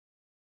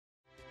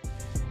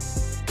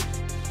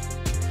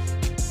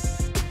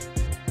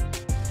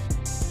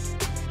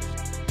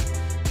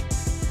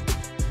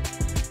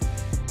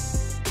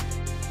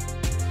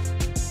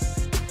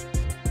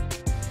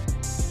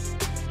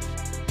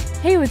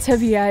what's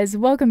up, you guys?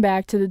 Welcome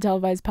back to the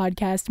Televised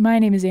Podcast. My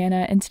name is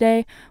Anna, and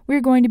today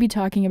we're going to be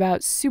talking about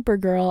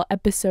Supergirl,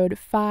 episode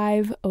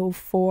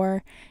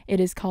 504. It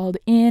is called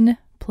In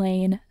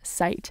Plain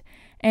Sight.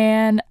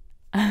 And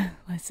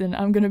listen,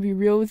 I'm going to be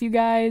real with you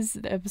guys.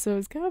 The episode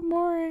is kind of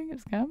boring.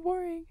 It's kind of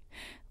boring.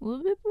 A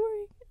little bit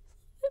boring.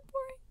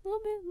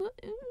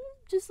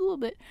 Just a little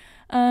bit.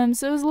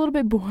 So it was a little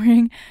bit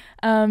boring.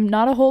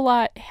 Not a whole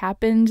lot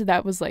happened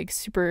that was like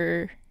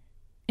super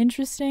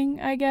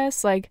interesting, I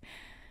guess.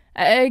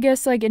 I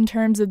guess in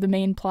terms of the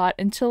main plot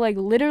until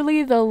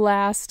literally the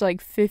last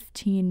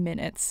 15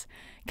 minutes.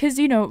 Because,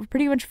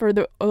 pretty much for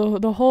the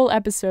whole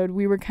episode,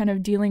 we were kind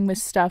of dealing with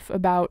stuff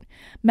about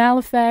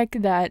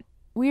Malefic that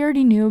we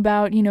already knew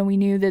about. We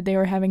knew that they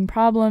were having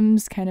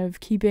problems kind of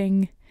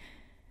keeping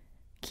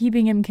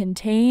him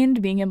contained,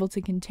 being able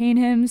to contain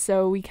him.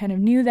 So we kind of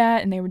knew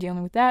that, and they were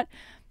dealing with that.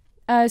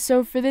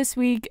 So for this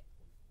week,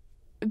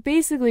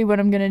 basically what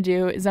I'm going to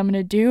do is I'm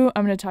going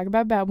to talk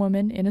about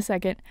Batwoman in a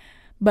second.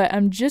 But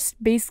I'm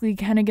just basically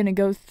kind of going to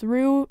go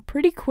through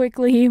pretty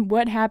quickly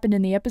what happened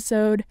in the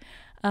episode.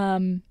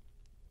 I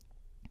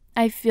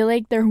feel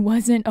like there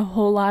wasn't a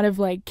whole lot of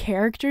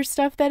character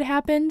stuff that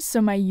happened, so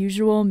my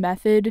usual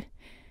method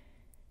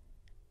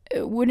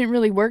wouldn't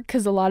really work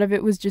because a lot of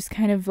it was just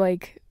kind of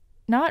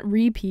not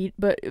repeat,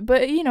 but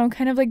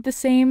kind of the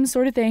same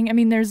sort of thing. I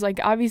mean, there's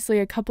obviously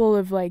a couple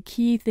of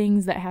key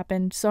things that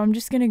happened, so I'm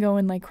just going to go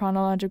in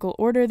chronological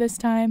order this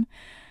time.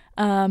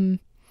 And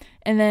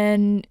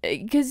then,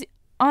 because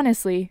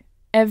honestly,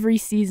 every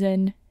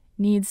season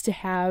needs to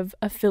have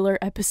a filler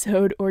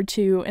episode or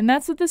two, and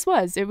that's what this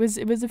was. It was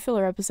a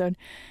filler episode,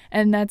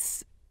 and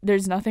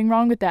there's nothing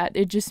wrong with that.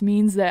 It just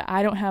means that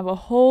I don't have a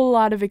whole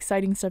lot of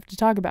exciting stuff to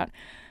talk about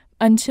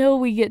until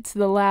we get to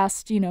the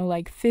last,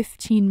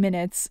 15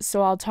 minutes.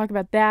 So I'll talk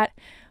about that,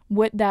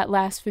 what that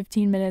last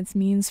 15 minutes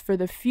means for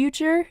the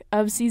future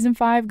of season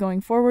 5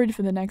 going forward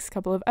for the next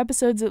couple of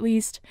episodes at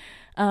least.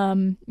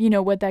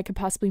 What that could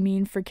possibly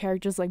mean for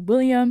characters like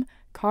William,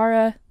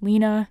 Kara,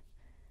 Lena,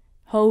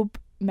 Hope,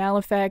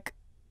 Malefic,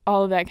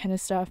 all of that kind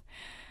of stuff.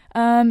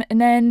 And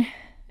then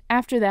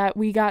after that,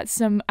 we got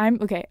some, I'm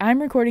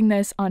recording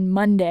this on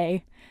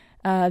Monday,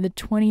 the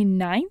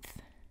 28th,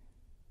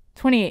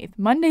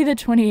 Monday the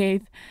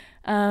 28th,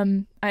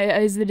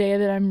 is the day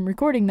that I'm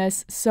recording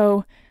this.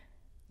 So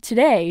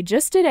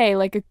just today,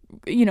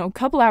 a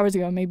couple hours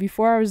ago, maybe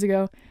 4 hours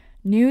ago,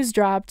 news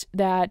dropped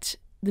that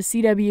the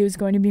CW is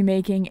going to be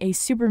making a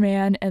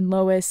Superman and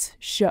Lois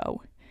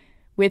show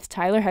with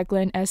Tyler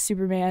Hoechlin as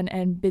Superman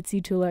and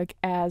Bitsy Tulloch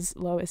as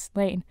Lois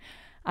Lane.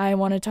 I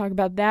want to talk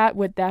about that,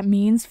 what that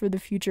means for the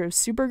future of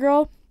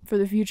Supergirl, for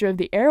the future of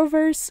the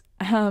Arrowverse.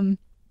 And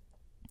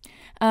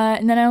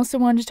then I also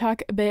wanted to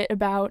talk a bit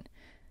about,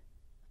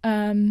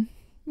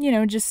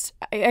 just,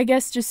 I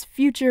guess, just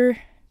future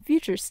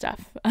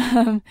stuff.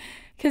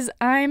 Because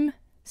I'm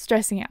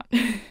stressing out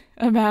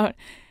about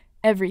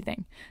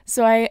everything.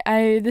 So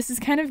this is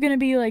kind of going to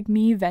be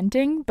me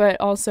venting, but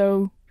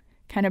also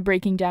kind of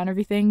breaking down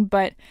everything.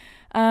 But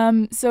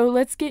so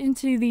let's get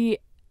into the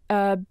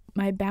my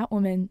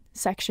Batwoman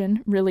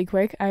section really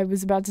quick. I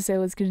was about to say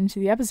let's get into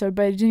the episode,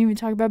 but I didn't even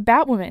talk about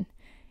Batwoman.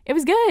 It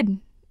was good.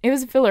 It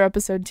was a filler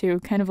episode too,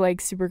 kind of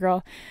like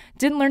Supergirl.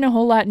 Didn't learn a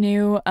whole lot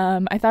new.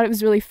 I thought it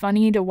was really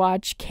funny to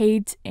watch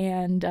Kate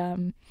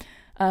and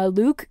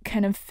Luke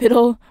kind of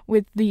fiddle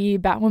with the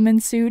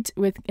Batwoman suit,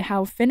 with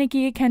how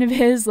finicky it kind of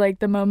is,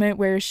 the moment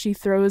where she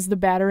throws the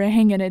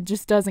Batarang and it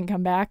just doesn't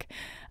come back.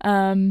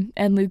 And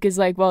Luke is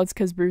like, well, it's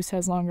because Bruce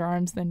has longer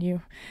arms than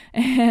you.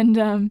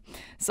 And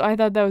so I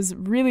thought that was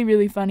really,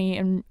 really funny,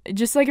 and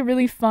just a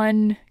really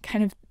fun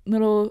kind of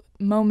little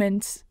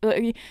moment,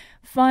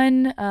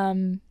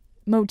 fun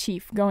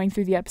motif going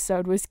through the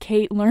episode was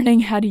Kate learning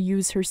how to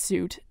use her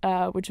suit,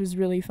 which was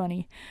really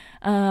funny.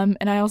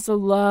 And I also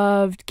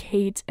loved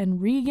Kate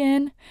and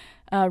Regan.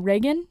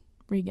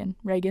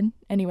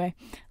 Anyway,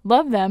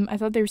 love them. I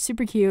thought they were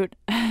super cute.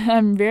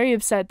 I'm very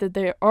upset that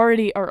they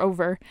already are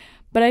over,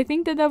 but I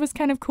think that was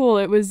kind of cool.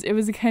 It was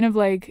a kind of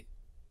a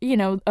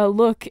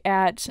look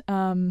at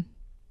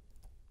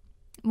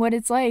what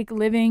it's like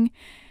living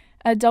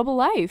a double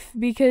life,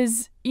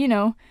 because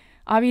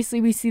obviously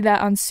we see that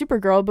on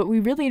Supergirl, but we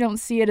really don't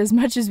see it as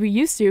much as we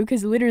used to,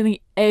 because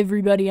literally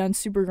everybody on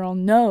Supergirl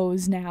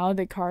knows now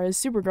that Kara is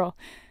Supergirl,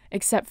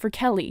 except for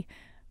Kelly.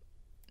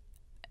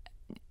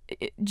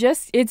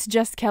 It's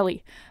just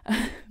Kelly.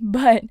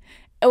 But,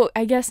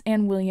 I guess,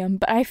 and William,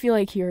 but I feel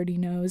like he already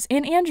knows.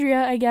 And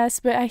Andrea, I guess,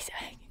 but I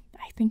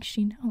think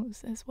she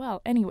knows as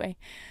well. Anyway,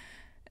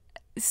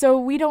 so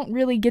we don't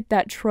really get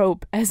that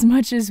trope as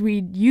much as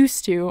we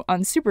used to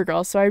on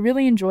Supergirl. So I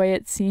really enjoy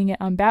it, seeing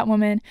it on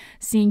Batwoman,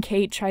 seeing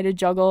Kate try to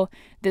juggle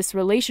this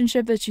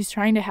relationship that she's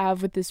trying to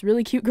have with this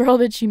really cute girl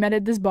that she met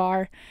at this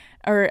bar,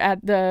 or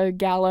at the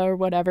gala or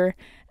whatever,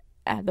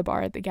 at the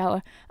bar at the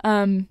gala,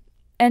 and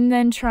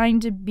then trying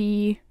to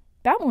be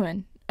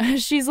Batwoman.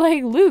 She's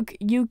like, Luke,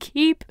 you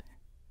keep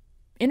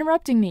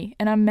interrupting me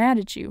and I'm mad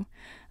at you.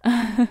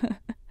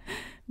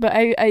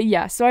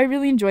 But so I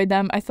really enjoyed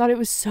them. I thought it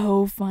was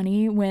so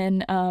funny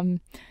when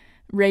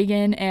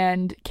Reagan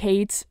and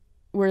Kate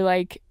were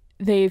like,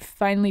 they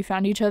finally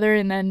found each other,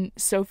 and then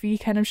Sophie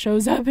kind of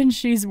shows up and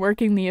she's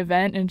working the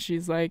event and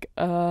she's like,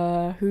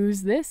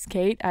 who's this,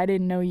 Kate? I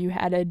didn't know you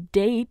had a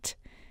date.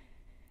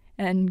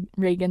 And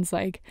Reagan's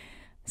like,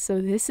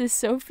 so this is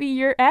Sophie,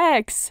 your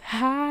ex.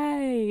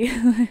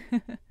 Hi.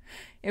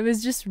 It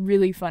was just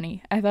really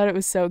funny. I thought it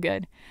was so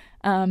good.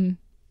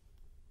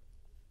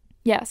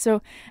 Yeah,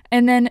 so,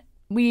 and then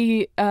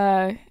we,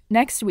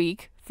 next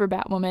week for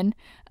Batwoman,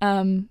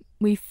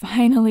 we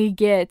finally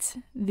get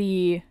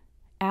the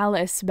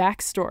Alice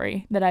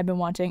backstory that I've been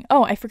wanting.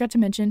 Oh, I forgot to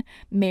mention,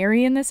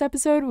 Mary in this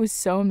episode was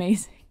so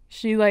amazing.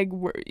 She like,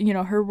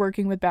 her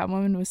working with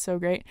Batwoman was so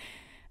great.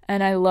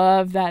 And I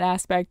love that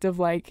aspect of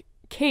like,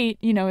 Kate,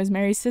 is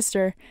Mary's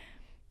sister.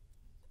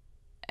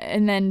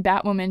 And then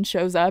Batwoman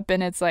shows up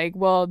and it's like,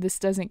 well, this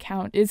doesn't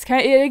count. It's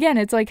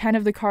it's like kind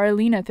of the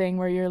Carolina thing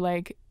where you're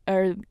like,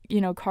 or,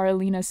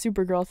 Carolina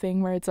Supergirl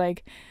thing where it's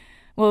like,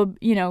 well,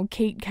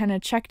 Kate kind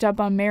of checked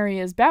up on Mary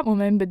as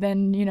Batwoman, but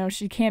then,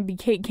 she can't be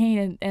Kate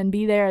Kane and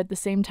be there at the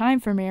same time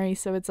for Mary.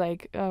 So it's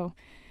like, oh,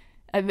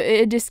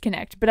 a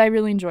disconnect, but I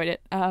really enjoyed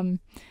it. But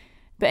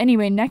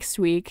anyway, next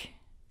week,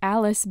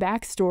 Alice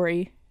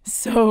backstory.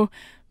 So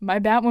my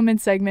Batwoman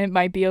segment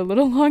might be a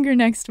little longer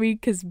next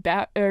week because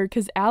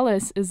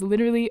Alice is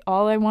literally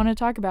all I want to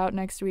talk about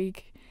next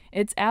week.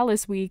 It's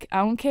Alice week. I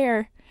don't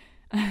care.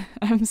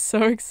 I'm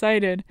so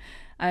excited.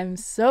 I'm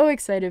so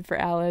excited for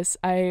Alice.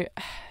 I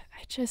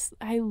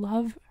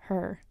love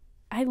her.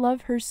 I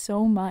love her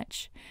so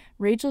much.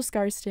 Rachel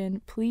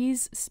Scarston,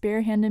 please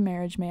spare hand in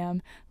marriage,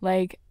 ma'am.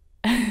 Like,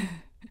 I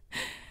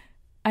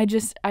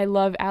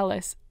love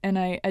Alice, and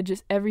I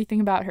just,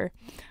 everything about her.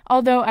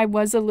 Although I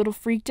was a little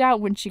freaked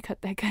out when she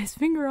cut that guy's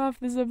finger off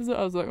this episode.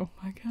 I was like, oh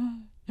my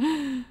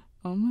God.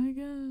 Oh my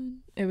God.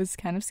 It was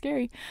kind of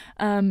scary.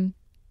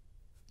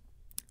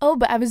 Oh,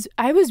 but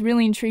I was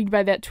really intrigued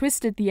by that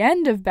twist at the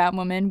end of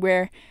Batwoman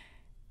where,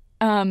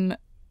 oh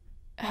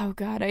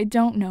God, I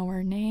don't know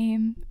her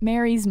name.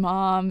 Mary's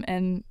mom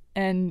and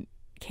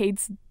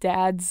Kate's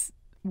dad's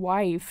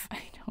wife.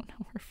 I don't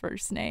know her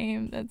first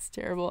name. That's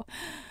terrible.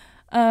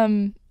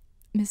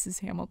 Mrs.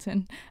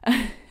 Hamilton.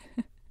 I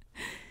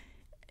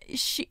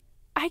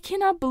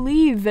cannot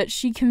believe that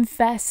she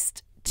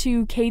confessed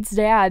to Kate's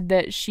dad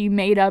that she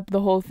made up the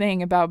whole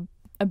thing about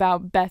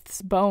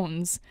Beth's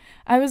bones.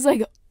 I was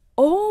like,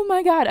 oh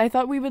my God, I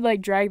thought we would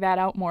like drag that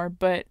out more,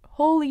 but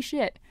holy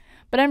shit.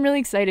 But I'm really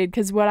excited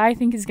because what I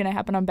think is going to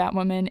happen on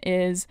Batwoman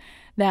is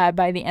that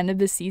by the end of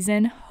the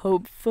season,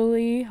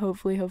 hopefully,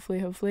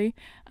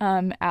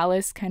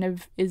 Alice kind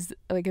of is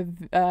like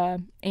a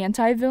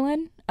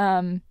anti-villain.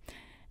 And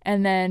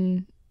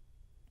then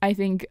I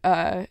think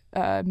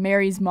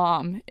Mary's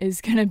mom is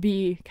going to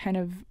be kind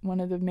of one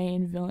of the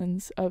main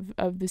villains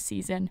of the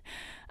season,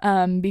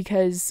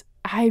 because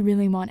I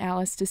really want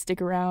Alice to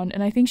stick around,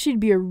 and I think she'd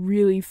be a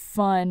really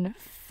fun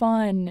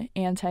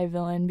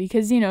anti-villain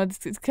because,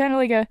 it's kind of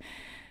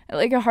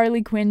like a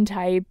Harley Quinn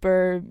type,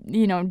 or,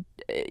 you know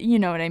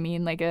what I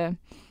mean? Like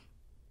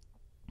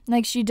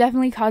she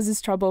definitely causes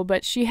trouble,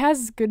 but she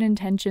has good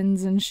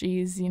intentions and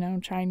she's,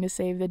 trying to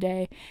save the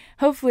day.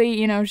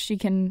 Hopefully, she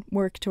can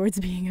work towards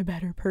being a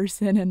better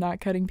person and not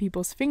cutting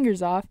people's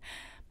fingers off,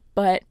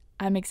 but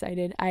I'm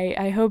excited.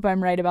 I hope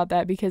I'm right about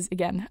that because,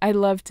 again, I'd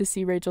love to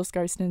see Rachel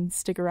Scarston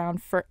stick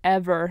around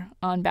forever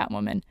on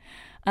Batwoman.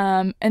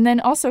 And then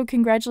also,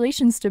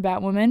 congratulations to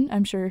Batwoman.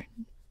 I'm sure,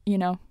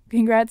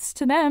 congrats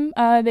to them.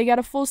 They got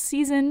a full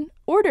season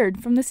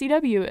ordered from the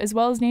CW, as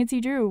well as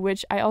Nancy Drew,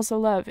 which I also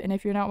love. And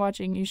if you're not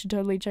watching, you should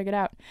totally check it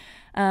out.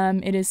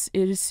 It is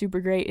super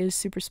great. It is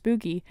super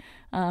spooky,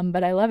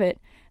 but I love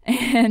it.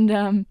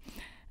 And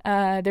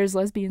there's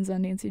lesbians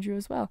on Nancy Drew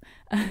as well.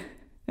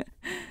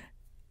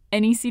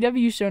 Any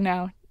CW show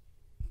now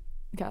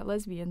got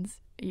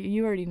lesbians.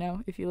 You already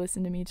know if you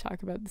listen to me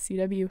talk about the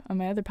CW on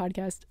my other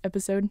podcast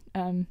episode.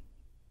 6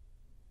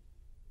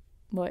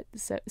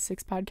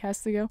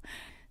 podcasts ago.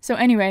 So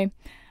anyway,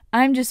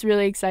 I'm just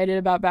really excited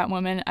about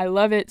Batwoman. I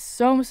love it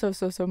so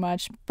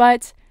much.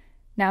 But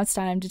now it's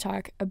time to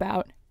talk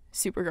about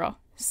Supergirl.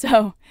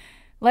 So,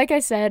 like I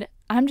said,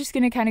 I'm just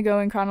going to kind of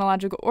go in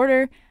chronological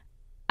order.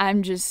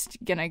 I'm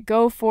just gonna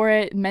go for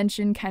it,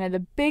 mention kind of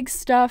the big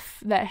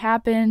stuff that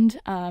happened,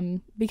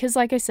 because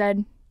like I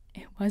said,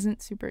 it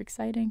wasn't super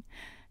exciting.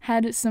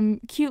 Had some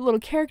cute little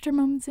character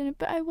moments in it,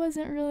 but I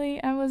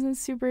wasn't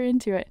super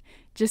into it.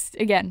 Just,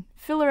 again,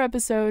 filler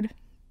episode,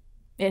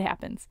 it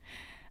happens.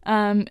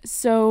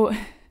 So,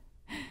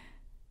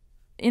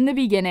 in the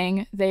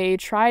beginning, they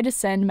try to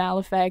send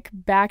Malefic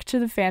back to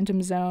the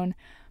Phantom Zone,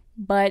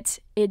 but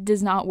it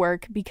does not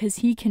work because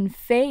he can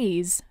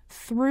phase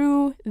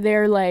through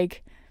their,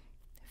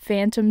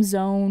 Phantom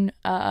Zone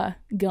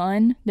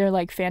gun,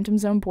 their Phantom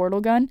Zone portal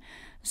gun.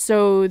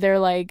 So they're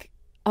like,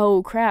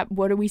 oh crap,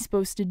 what are we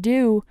supposed to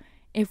do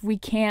if we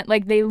can't,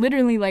 they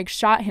literally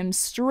shot him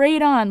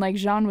straight on,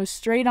 Jean was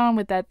straight on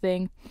with that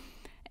thing,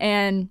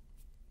 and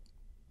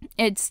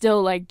it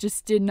still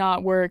just did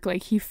not work.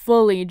 He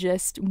fully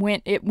just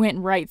went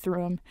right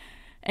through him.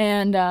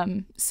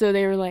 And so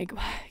they were like,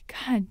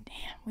 God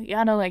damn, we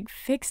gotta like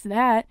fix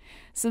that.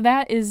 So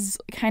that is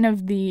kind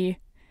of the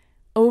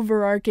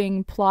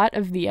overarching plot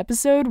of the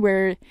episode,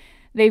 where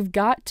they've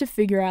got to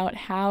figure out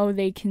how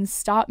they can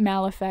stop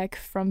Malefic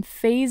from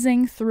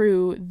phasing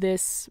through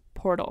this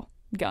portal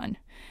gun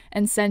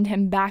and send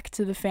him back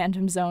to the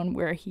Phantom Zone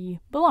where he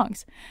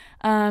belongs.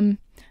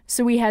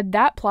 So we had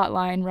that plot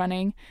line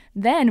running.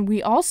 Then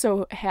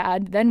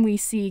we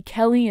see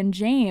Kelly and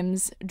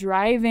James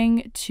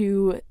driving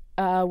to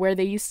where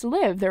they used to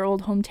live, their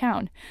old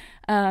hometown.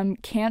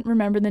 Can't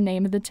remember the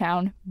name of the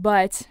town,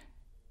 but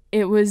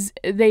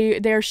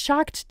they're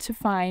shocked to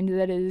find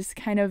that it is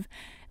kind of,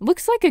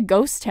 looks like a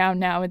ghost town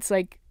now. It's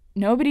like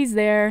nobody's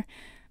there.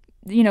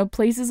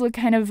 Places look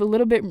kind of a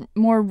little bit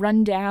more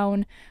run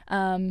down.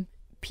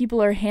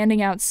 People are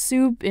handing out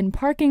soup in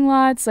parking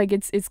lots. Like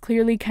it's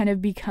clearly kind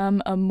of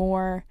become a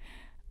more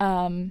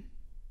like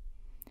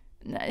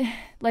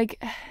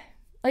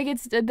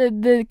it's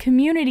the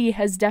community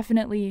has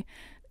definitely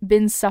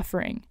been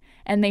suffering,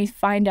 and they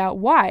find out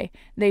why.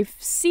 They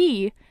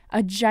see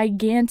a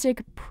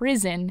gigantic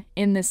prison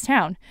in this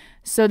town.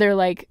 So they're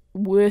like,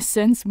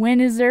 since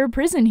when is there a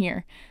prison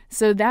here?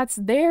 So that's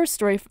their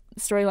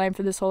storyline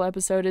for this whole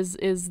episode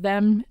is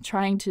them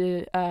trying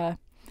to,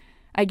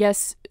 I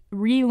guess,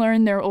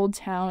 relearn their old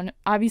town,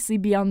 obviously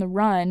be on the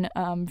run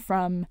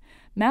from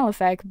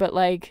Malefic, but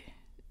like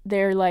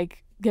they're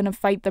like gonna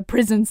fight the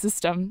prison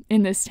system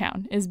in this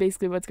town is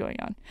basically what's going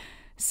on.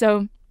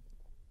 So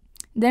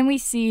then we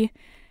see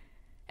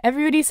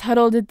everybody's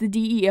huddled at the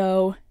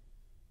DEO.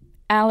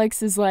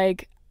 Alex is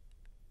like,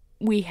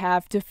 we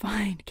have to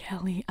find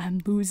Kelly.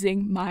 I'm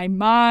losing my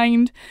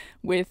mind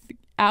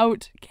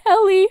without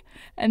Kelly.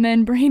 And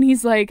then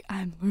Brainy's like,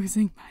 I'm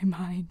losing my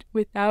mind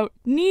without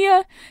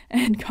Nia.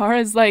 And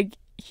Kara's like,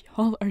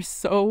 y'all are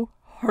so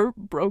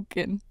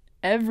heartbroken.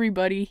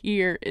 Everybody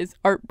here is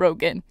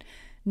heartbroken.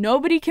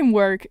 Nobody can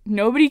work.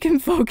 Nobody can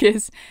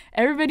focus.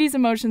 Everybody's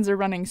emotions are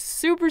running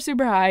super,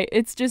 super high.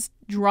 It's just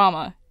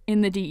drama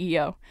in the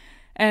DEO.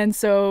 And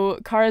so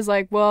Kara's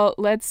like, well,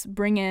 let's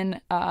bring in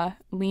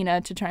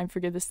Lena to try and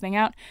figure this thing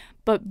out.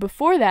 But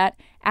before that,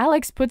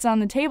 Alex puts on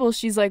the table,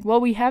 she's like,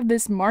 well, we have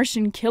this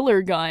Martian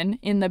killer gun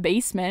in the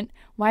basement.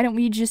 Why don't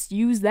we just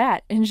use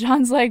that? And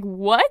Jean's like,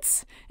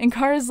 what? And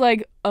Kara's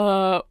like,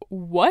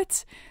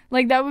 what?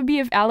 Like, that would be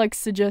if Alex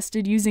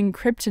suggested using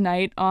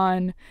kryptonite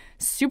on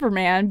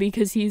Superman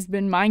because he's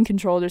been mind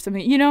controlled or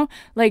something,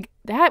 Like,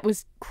 that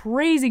was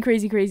crazy,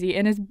 crazy, crazy.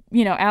 And it's,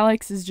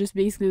 Alex is just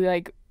basically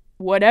like,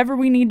 whatever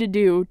we need to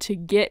do to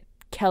get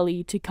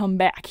Kelly to come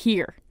back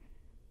here.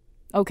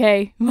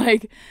 Okay?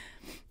 Like,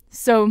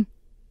 so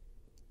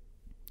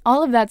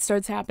all of that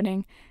starts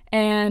happening.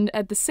 And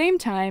at the same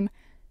time,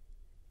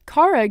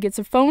 Kara gets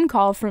a phone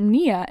call from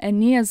Nia. And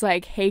Nia's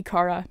like, hey,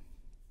 Kara,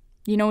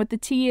 you know what the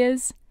tea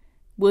is?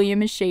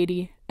 William is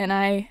shady. And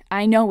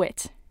I know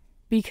it.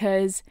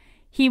 Because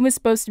he was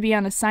supposed to be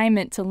on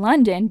assignment to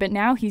London, but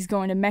now he's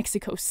going to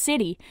Mexico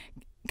City.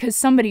 Because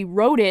somebody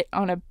wrote it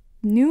on a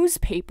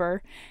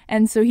newspaper,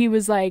 and so he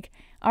was like,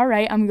 all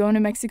right, I'm going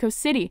to Mexico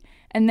City.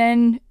 And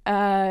then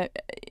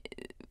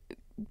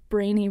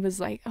Brainy was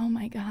like, oh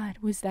my god,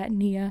 was that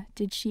Nia?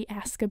 Did she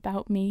ask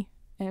about me?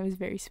 And it was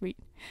very sweet.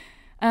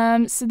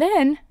 So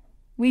then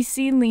we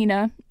see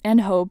Lena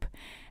and Hope,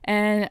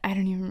 and I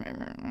don't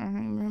even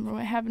remember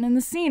what happened in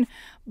the scene,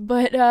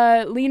 but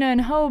Lena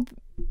and Hope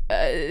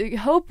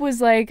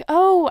was like,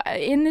 oh,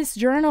 in this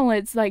journal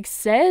it's like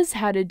says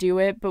how to do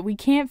it, but we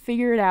can't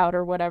figure it out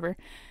or whatever.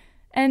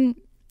 And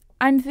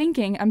I'm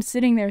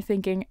sitting there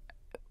thinking,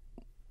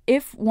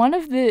 the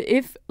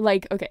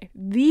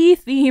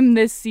theme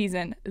this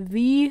season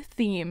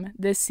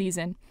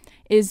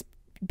is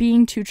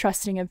being too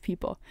trusting of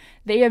people.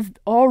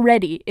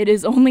 It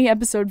is only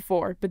episode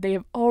 4, but they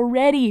have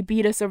already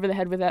beat us over the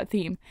head with that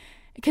theme.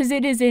 Because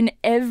it is in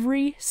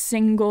every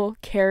single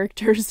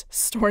character's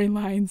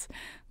storylines.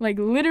 Like,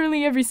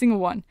 literally every single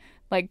one.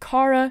 Like,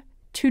 Kara,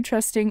 too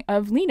trusting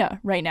of Lena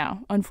right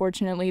now.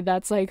 Unfortunately,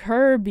 that's like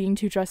her being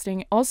too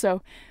trusting.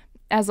 Also,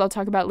 as I'll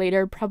talk about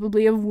later,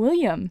 probably of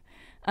William.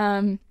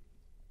 And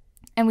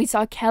we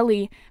saw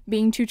Kelly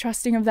being too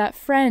trusting of that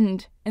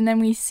friend. And then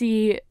we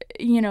see,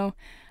 Lena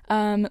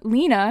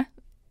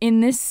in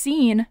this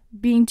scene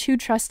being too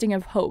trusting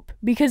of Hope.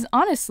 Because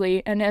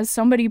honestly, and as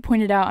somebody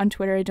pointed out on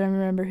Twitter, I don't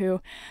remember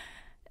who,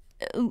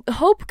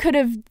 Hope could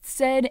have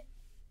said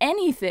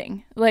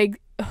anything. Like,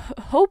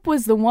 Hope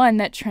was the one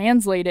that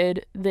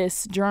translated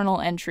this journal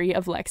entry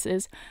of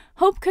Lex's.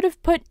 Hope could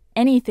have put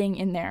anything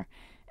in there.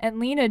 And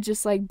Lena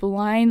just like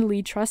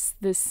blindly trusts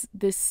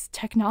this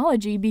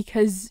technology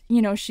because,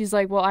 she's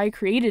like, well, I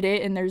created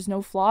it and there's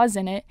no flaws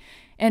in it.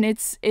 And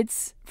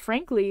it's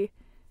frankly,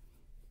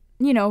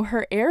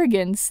 her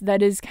arrogance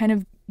that is kind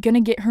of going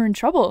to get her in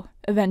trouble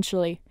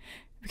eventually.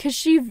 Because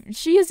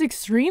she is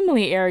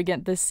extremely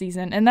arrogant this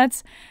season. And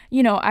that's,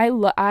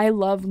 I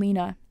love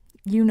Lena.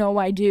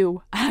 I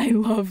do. I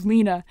love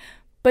Lena.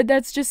 But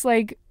that's just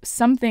like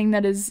something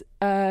that is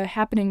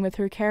happening with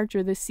her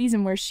character this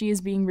season, where she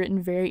is being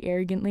written very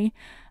arrogantly.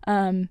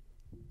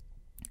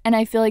 And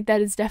I feel like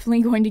that is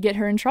definitely going to get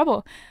her in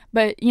trouble.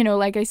 But, you know,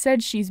 like I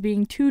said, she's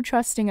being too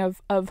trusting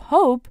of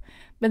Hope,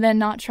 but then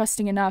not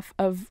trusting enough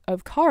of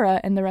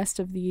Kara and the rest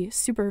of the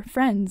super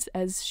friends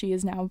as she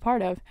is now a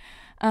part of.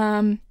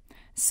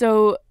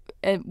 So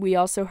we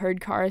also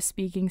heard Kara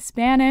speaking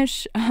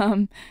Spanish.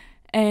 And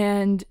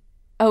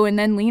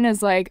then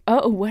Lena's like,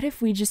 oh, what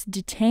if we just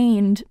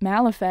detained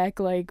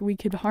Malefic? Like, we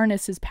could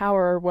harness his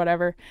power or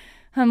whatever.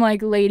 I'm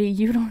like, lady,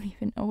 you don't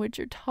even know what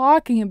you're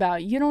talking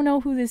about. You don't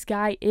know who this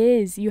guy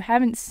is. You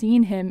haven't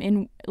seen him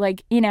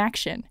in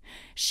action.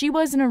 She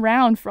wasn't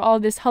around for all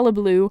this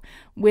hullabaloo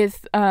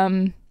with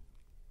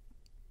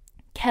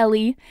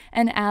Kelly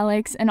and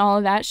Alex and all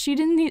of that. She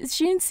didn't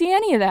see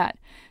any of that.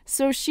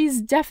 So she's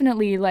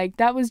definitely like,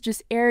 that was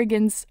just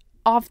arrogance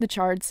off the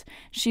charts.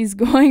 She's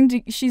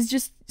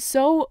just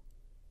so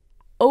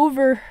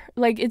over,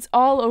 like, it's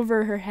all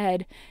over her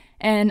head.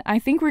 And I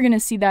think we're going to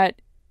see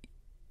that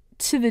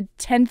to the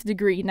 10th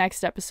degree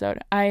next episode.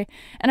 I'm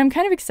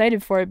kind of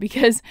excited for it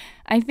because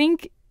I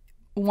think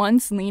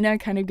once Lena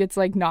kind of gets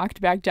like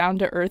knocked back down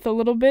to earth a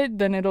little bit,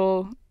 then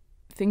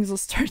things will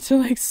start to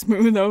like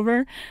smooth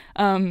over.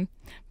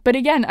 But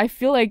again, I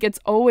feel like it's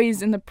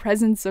always in the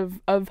presence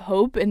of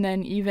Hope, and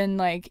then even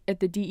like at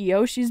the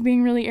DEO she's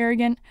being really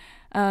arrogant.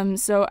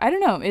 So I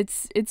don't know,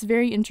 it's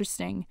very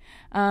interesting.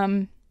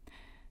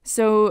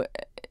 So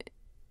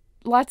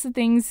lots of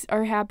things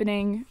are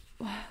happening,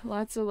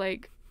 lots of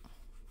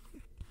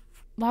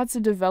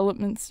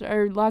developments,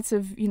 or lots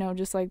of, you know,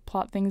 just like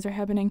plot things are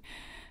happening.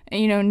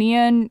 And, you know,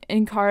 Nia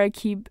and Kara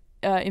keep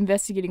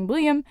investigating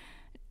William.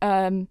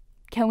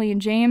 Kelly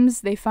and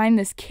James, they find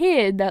this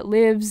kid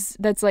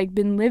that's like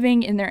been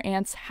living in their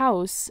aunt's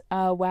house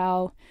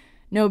while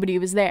nobody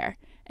was there.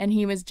 And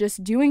he was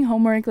just doing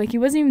homework. Like, he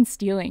wasn't even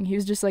stealing. He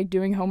was just like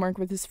doing homework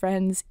with his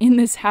friends in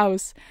this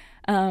house.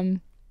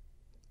 And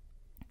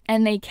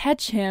they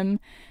catch him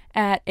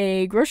at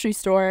a grocery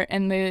store,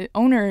 and the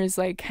owner is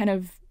like kind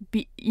of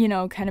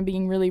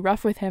being really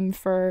rough with him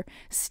for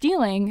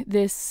stealing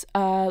this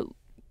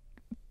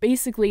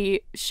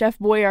basically Chef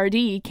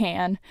Boyardee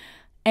can.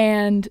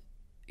 And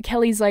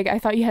Kelly's like, I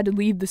thought you had to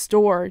leave the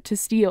store to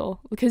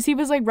steal, because he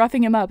was like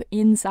roughing him up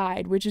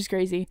inside, which is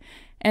crazy.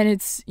 And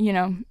it's, you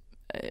know,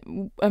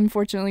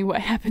 unfortunately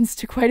what happens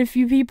to quite a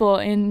few people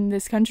in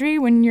this country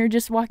when you're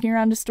just walking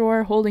around a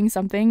store holding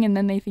something and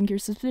then they think you're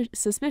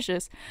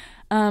suspicious.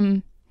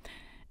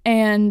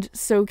 And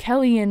so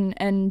Kelly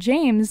and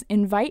James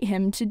invite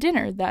him to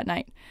dinner that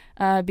night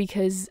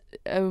because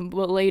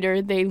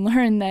later they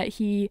learn that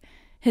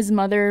his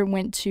mother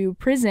went to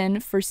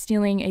prison for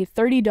stealing a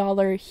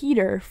 $30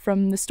 heater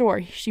from the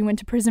store. She went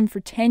to prison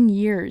for 10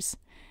 years,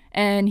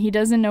 and he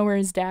doesn't know where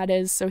his dad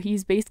is, so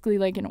he's basically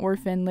like an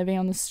orphan living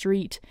on the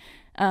street.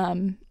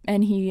 And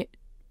he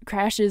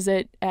crashes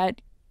at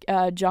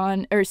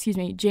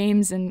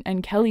James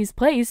and Kelly's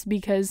place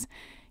because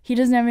he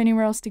doesn't have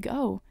anywhere else to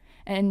go.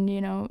 And, you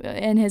know,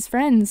 and his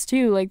friends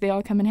too, like, they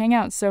all come and hang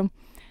out. So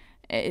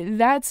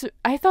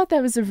I thought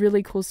that was a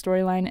really cool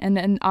storyline. And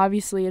then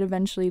obviously it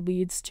eventually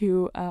leads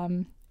to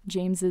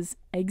James's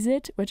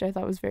exit, which I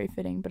thought was very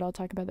fitting, but I'll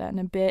talk about that in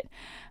a bit.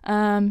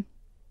 Kara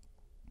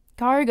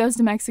goes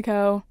to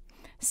Mexico,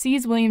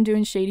 sees William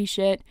doing shady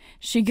shit.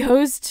 She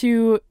goes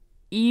to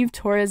Eve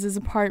Torres's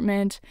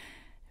apartment,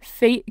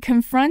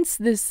 confronts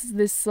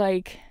this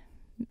like,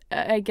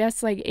 I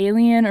guess like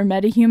alien or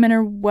metahuman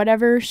or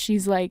whatever.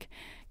 She's like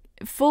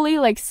fully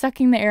like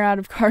sucking the air out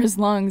of Kara's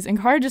lungs, and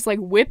Kara just like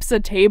whips a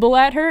table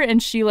at her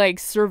and she like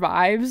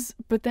survives.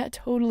 But that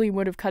totally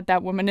would have cut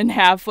that woman in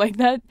half. Like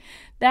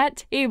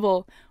that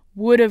table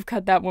would have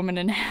cut that woman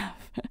in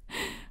half.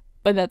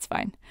 But that's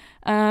fine.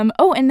 And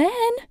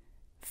then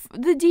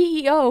the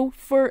DEO,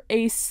 for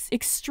a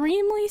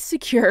extremely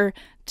secure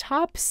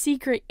top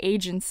secret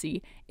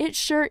agency, it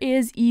sure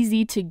is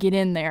easy to get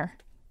in there.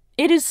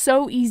 It is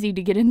so easy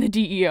to get in the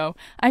DEO.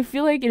 I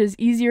feel like it is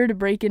easier to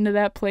break into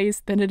that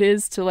place than it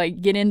is to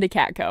like get into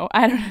Catco.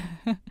 I don't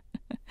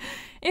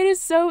It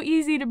is so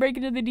easy to break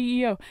into the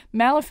DEO.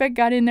 Malefic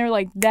got in there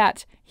like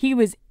that. He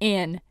was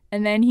in,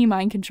 and then he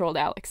mind controlled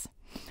Alex.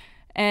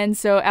 And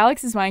so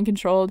Alex is mind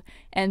controlled,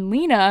 and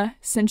Lena,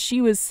 since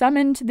she was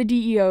summoned to the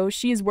DEO,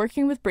 she is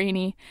working with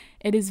Brainy.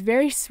 It is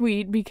very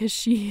sweet because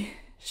she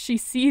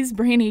sees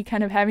Brainy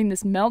kind of having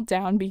this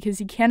meltdown because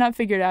he cannot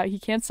figure it out. He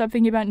can't stop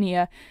thinking about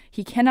Nia.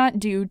 He cannot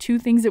do two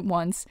things at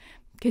once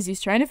because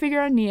he's trying to figure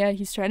out Nia.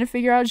 He's trying to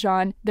figure out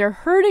Jean. They're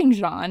hurting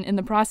Jean in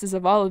the process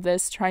of all of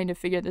this, trying to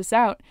figure this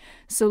out.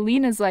 So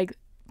Lena's like,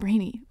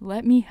 Brainy,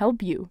 let me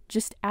help you.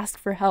 Just ask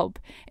for help.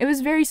 It was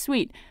very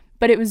sweet,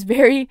 but it was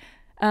very,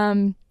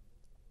 I'm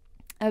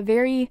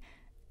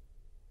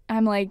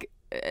like,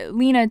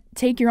 Lena,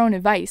 take your own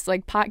advice,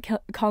 like pot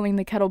calling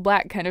the kettle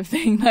black kind of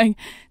thing. Like,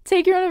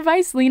 take your own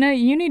advice, Lena.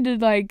 You need to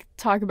like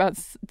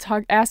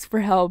ask for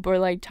help, or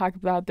like talk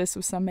about this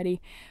with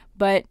somebody.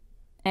 But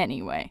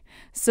anyway,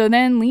 so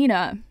then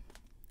Lena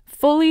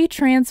fully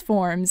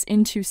transforms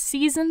into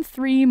season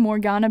 3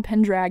 Morgana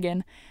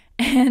Pendragon,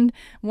 and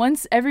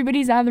once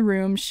everybody's out of the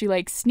room, she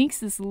like sneaks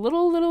this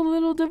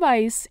little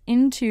device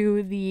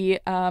into the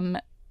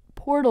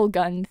portal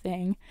gun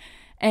thing.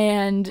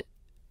 And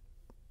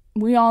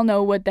we all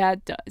know what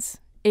that does.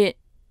 It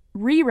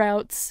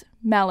reroutes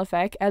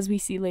Malefic, as we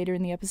see later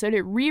in the episode.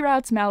 It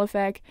reroutes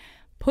Malefic,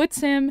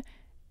 puts him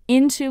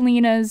into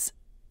Lena's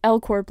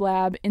L-Corp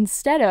lab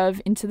instead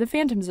of into the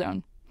Phantom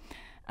Zone.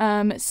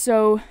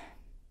 So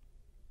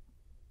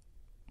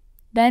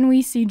then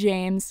we see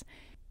James.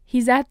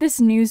 He's at this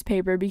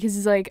newspaper because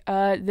he's like,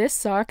 this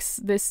sucks.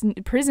 This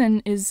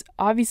prison is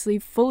obviously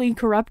fully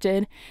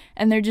corrupted,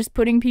 and they're just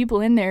putting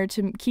people in there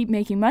to keep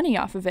making money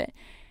off of it.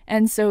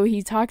 And so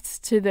he talks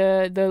to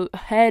the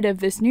head of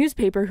this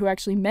newspaper who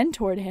actually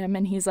mentored him,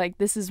 and he's like,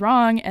 this is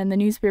wrong. And the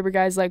newspaper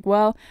guy's like,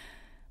 well,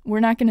 we're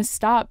not going to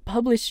stop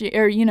publishing,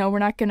 or,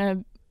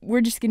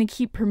 we're just going to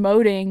keep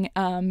promoting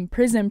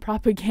prison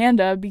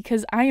propaganda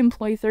because I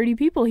employ 30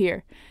 people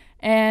here.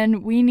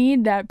 And we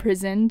need that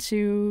prison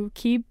to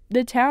keep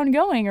the town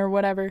going or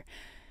whatever.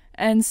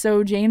 And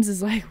so James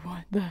is like,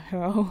 what the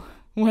hell?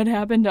 What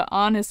happened to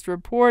honest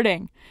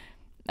reporting?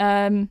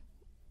 So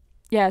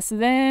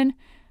then,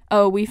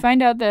 we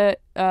find out that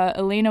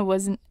Elena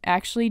wasn't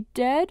actually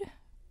dead,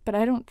 but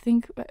I don't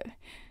think,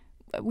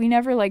 we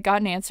never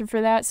got an answer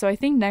for that. So I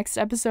think next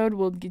episode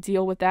we'll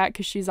deal with that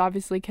because she's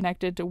obviously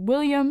connected to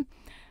William.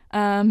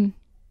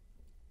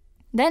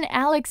 Then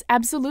Alex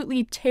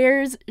absolutely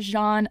tears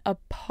Jean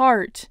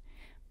apart.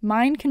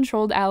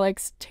 Mind-controlled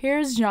Alex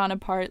tears Jean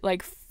apart,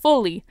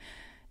 fully.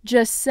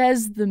 Just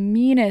says the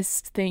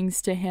meanest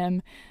things to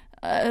him.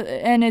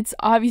 And it's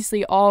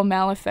obviously all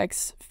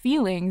Malefic's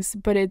feelings,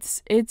 but it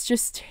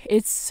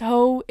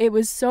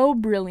was so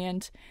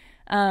brilliant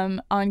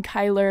on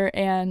Kyler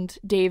and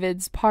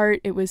David's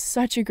part. It was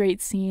such a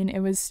great scene. It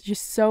was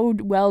just so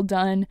well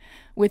done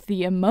with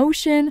the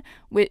emotion,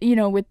 with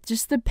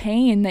just the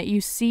pain that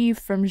you see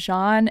from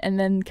Jean, and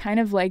then kind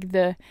of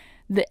the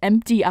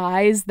empty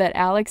eyes that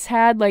Alex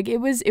had. It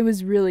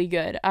was really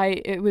good.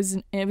 It was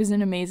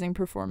an amazing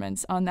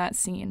performance on that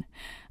scene.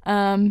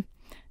 And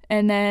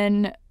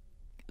then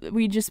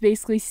we just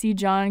basically see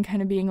John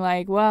kind of being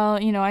like, well,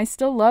 I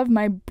still love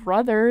my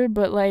brother,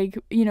 but there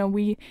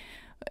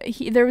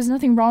was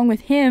nothing wrong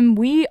with him.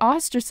 We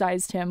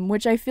ostracized him,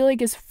 which I feel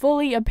like is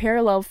fully a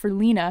parallel for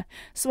Lena.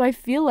 So I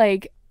feel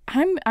like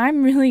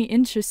I'm really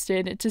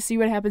interested to see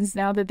what happens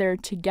now that they're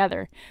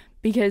together,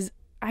 because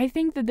I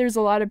think that there's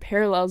a lot of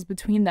parallels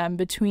between them,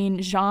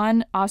 between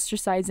Jean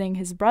ostracizing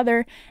his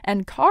brother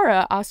and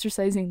Kara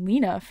ostracizing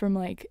Lena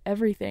from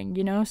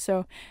everything,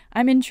 so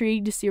I'm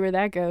intrigued to see where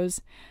that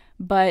goes.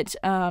 But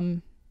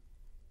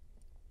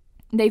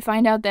they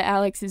find out that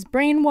Alex is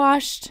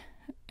brainwashed,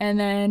 and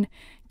then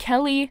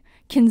Kelly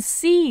can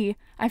see,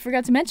 I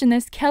forgot to mention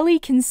this, Kelly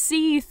can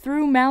see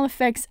through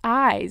Malefic's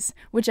eyes,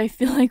 which I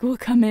feel like will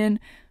come in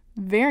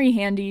very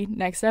handy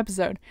next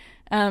episode.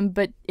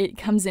 But it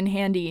comes in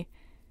handy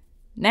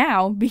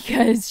now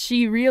because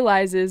she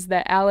realizes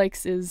that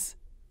Alex is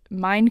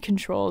mind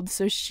controlled.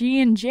 So she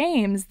and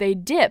James, they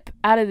dip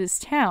out of this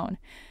town.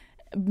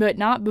 But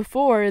not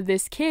before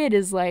this kid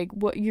is like,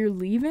 what, you're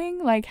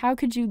leaving? How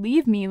could you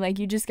leave me?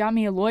 You just got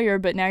me a lawyer,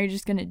 but now you're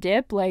just gonna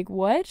dip?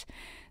 What?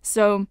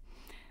 So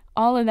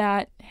all of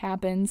that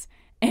happens,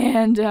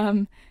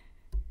 and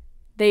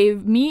they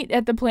meet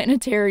at the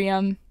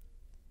planetarium.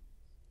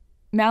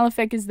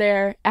 Malefic is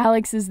there,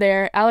 Alex is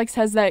there. Alex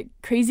has that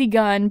crazy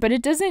gun, but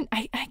it doesn't,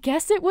 I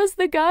guess it was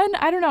the gun?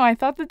 I don't know, I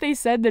thought that they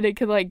said that it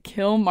could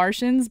kill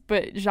Martians,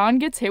 but Jean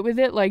gets hit with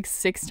it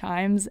 6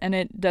 times and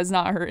it does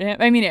not hurt him.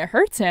 I mean, it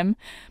hurts him,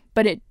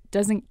 but it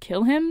doesn't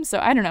kill him, so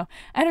I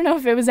don't know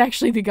if it was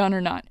actually the gun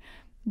or not.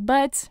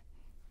 But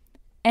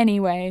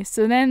anyway,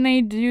 so then they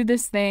do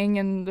this thing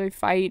and they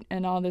fight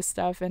and all this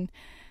stuff, and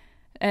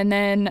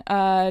then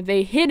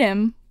they hit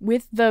him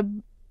with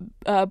the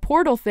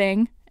portal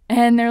thing,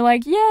 and they're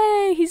like,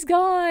 yay, he's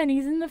gone,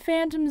 he's in the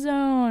Phantom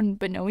Zone.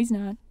 But no, he's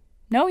not.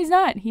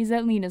 He's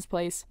at Lena's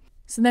place.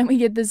 So then we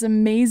get this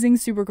amazing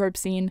Supercorp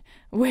scene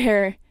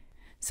where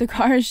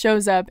Kara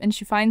shows up and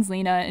she finds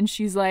Lena, and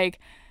she's like,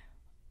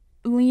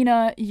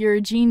 Lena, you're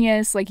a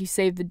genius, you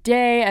saved the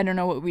day, I don't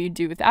know what we'd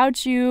do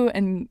without you.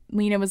 And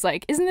Lena was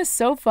like, isn't this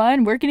so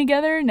fun working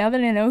together now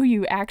that I know who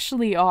you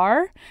actually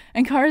are?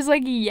 And Kara's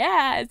like,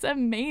 yeah, it's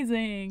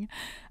amazing.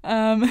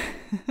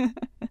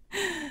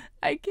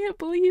 I can't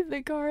believe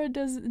that Kara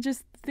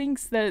just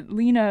thinks that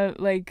Lena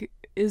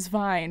is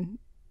fine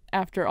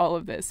after all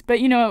of this. But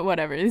you know what,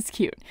 whatever, it's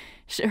cute.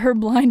 Her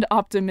blind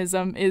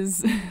optimism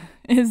is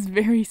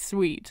very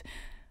sweet.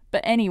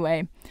 But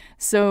anyway,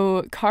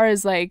 so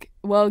Kara's like,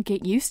 well,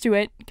 get used to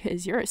it,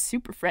 because you're a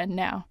super friend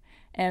now.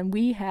 And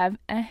we have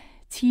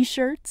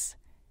t-shirts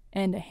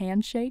and a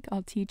handshake.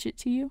 I'll teach it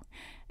to you.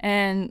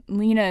 And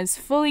Lena is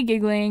fully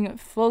giggling,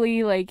 fully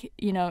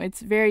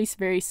it's very,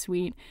 very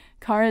sweet.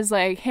 Kara's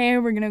like, hey,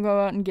 we're going to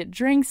go out and get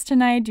drinks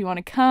tonight. Do you want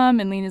to come?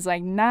 And Lena's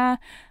like, nah,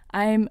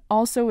 I'm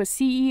also a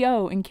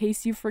CEO, in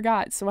case you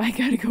forgot. So I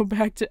got to go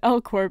back to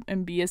L-Corp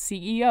and be a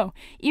CEO.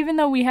 Even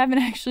though we haven't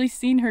actually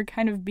seen her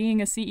kind of being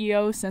a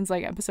CEO since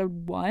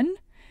episode 1.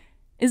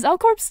 Is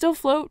L-Corp still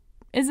float?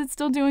 Is it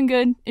still doing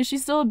good? Is she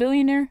still a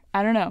billionaire?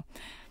 I don't know.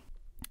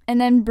 And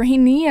then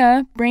Brainy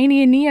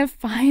and Nia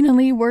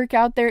finally work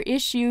out their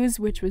issues,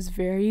 which was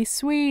very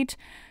sweet.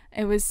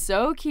 It was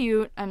so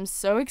cute. I'm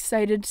so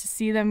excited to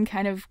see them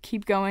kind of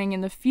keep going in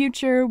the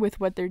future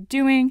with what they're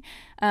doing.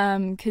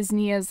 Because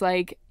Nia's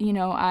like,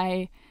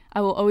 I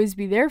will always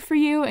be there for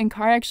you. And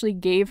Kara actually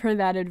gave her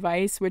that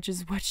advice, which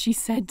is what she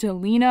said to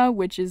Lena,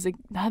 which is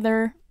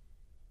another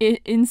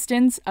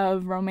instance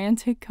of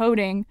romantic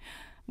coding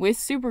with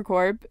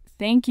Supercorp.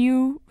 Thank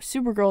you,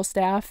 Supergirl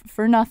staff,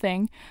 for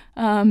nothing.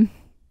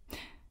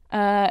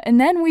 And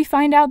then we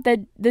find out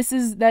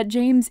that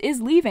James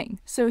is leaving.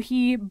 So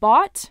he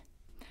bought,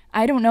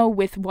 I don't know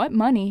with what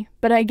money,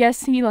 but I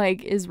guess he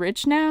is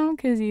rich now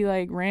because he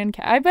ran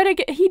I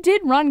bet he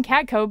did run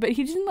Catco, but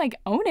he didn't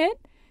own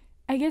it.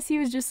 I guess he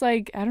was just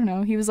I don't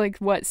know, he was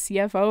what,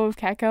 CFO of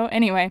Catco?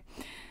 Anyway,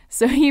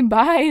 so he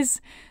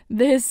buys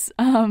this,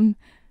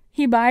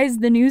 he buys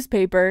the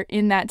newspaper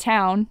in that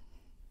town.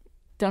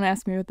 Don't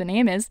ask me what the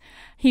name is.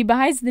 He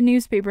buys the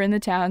newspaper in the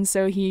town,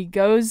 so he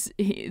goes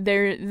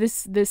there.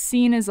 This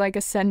scene is like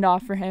a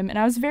send-off for him, and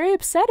I was very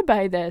upset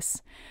by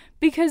this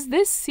because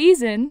this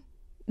season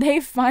they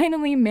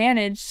finally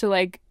managed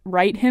to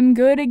write him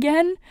good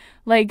again.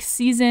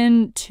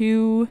 Season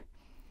 2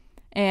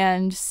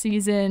 and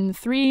season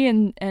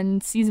 3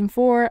 and season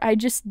 4, I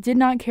just did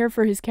not care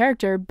for his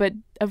character. But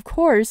of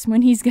course,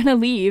 when he's gonna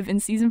leave in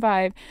season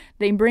 5,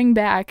 they bring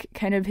back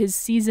kind of his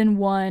season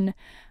 1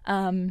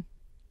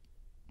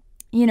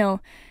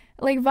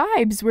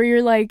 vibes where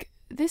you're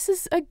this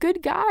is a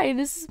good guy,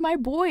 this is my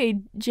boy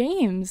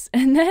James.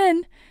 And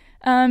then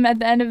at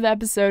the end of the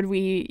episode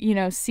we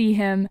see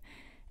him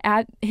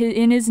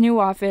in his new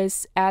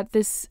office at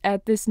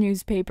this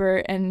newspaper,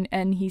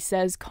 and he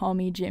says, "Call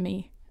me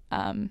Jimmy,"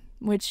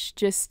 which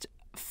just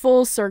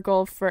full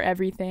circle for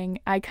everything.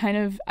 I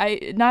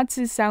not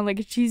to sound like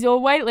a cheesy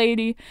old white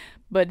lady,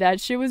 but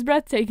that shit was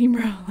breathtaking,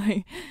 bro.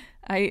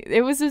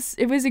 It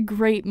was a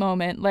great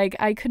moment.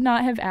 I could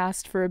not have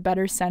asked for a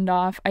better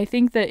send-off. I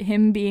think that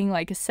him being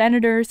a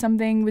senator or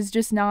something was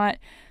just not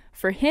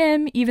for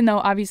him, even though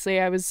obviously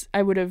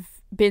I would have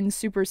been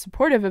super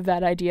supportive of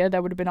that idea.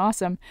 That would have been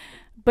awesome.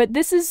 But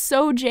this is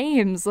so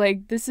James.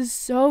 This is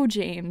so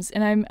James,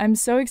 and I'm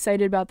so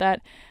excited about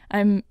that.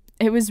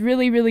 It was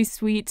really, really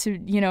sweet to,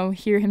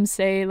 hear him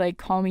say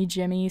 "Call me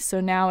Jimmy."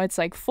 So now it's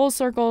full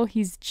circle.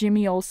 He's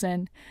Jimmy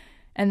Olsen.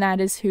 And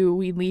that is who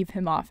we leave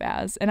him off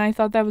as. And I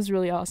thought that was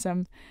really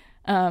awesome.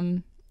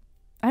 I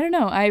don't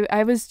know.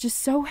 I was just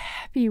so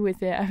happy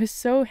with it. I was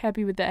so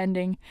happy with the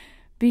ending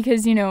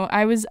because,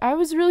 I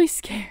was really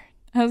scared.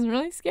 I was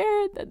really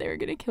scared that they were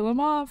going to kill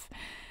him off,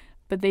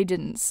 but they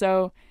didn't.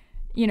 So,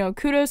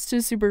 kudos to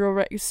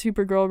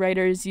Supergirl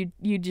writers. You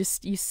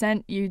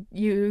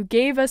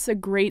gave us a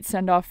great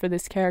send off for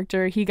this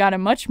character. He got a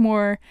much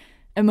more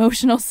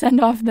emotional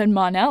send off than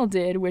Mon-El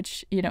did,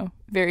 which,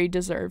 very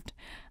deserved.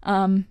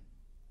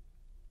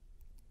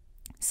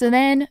 So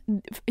then,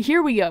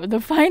 here we go. The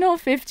final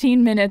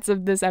 15 minutes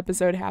of this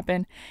episode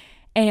happen,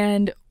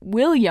 and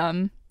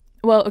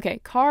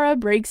Kara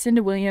breaks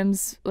into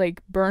William's,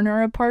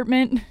 burner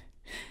apartment,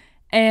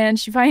 and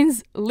she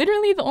finds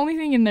literally the only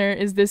thing in there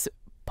is this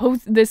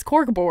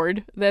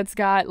corkboard that's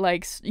got,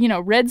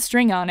 red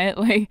string on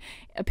it,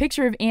 a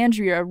picture of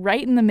Andrea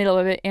right in the middle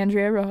of it,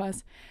 Andrea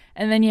Rojas,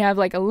 and then you have,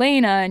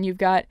 Elena, and you've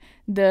got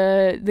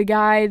the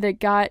guy that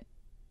got,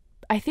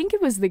 I think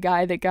it was the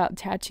guy that got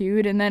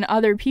tattooed, and then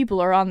other people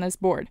are on this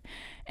board.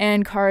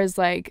 And Kara's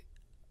like,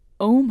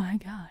 oh my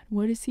God,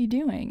 what is he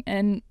doing?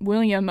 And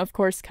William, of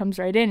course, comes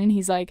right in, and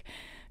he's like,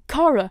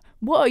 Kara,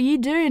 what are you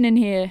doing in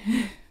here?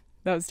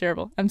 That was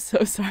terrible. I'm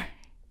so sorry.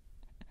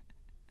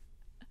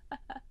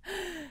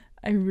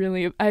 I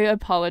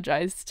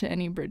apologize to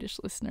any British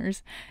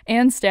listeners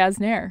and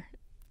Stas Nair.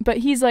 But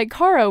he's like,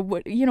 Kara,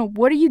 what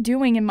are you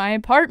doing in my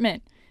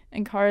apartment?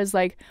 And Kara's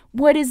like,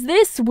 what is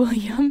this,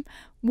 William?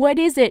 What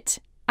is it?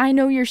 I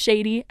know you're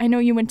shady. I know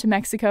you went to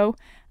Mexico.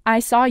 I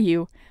saw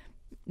you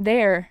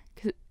there,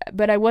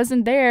 but I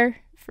wasn't there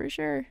for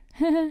sure.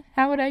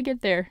 How would I get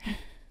there?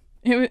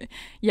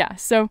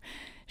 So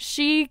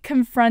she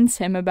confronts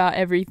him about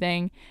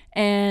everything.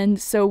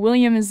 And so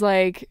William is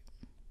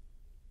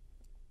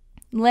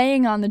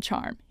laying on the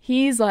charm.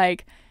 He's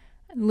like,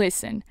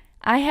 listen,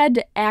 I had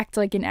to act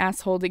like an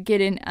asshole to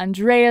get in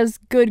Andrea's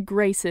good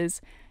graces.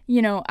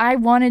 I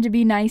wanted to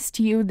be nice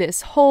to you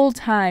this whole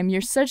time.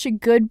 You're such a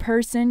good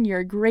person.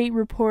 You're a great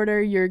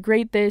reporter. You're a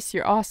great this.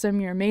 You're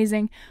awesome. You're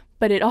amazing.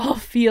 But it all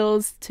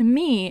feels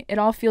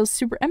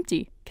super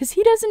empty because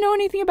he doesn't know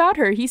anything about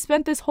her. He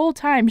spent this whole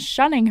time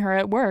shunning her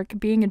at work,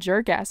 being a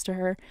jerk ass to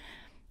her.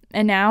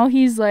 And now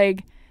he's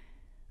like,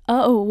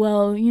 oh,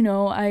 well,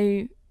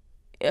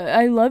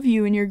 I love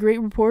you and you're a great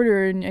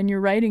reporter and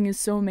your writing is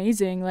so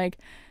amazing.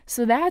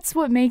 So that's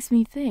what makes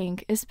me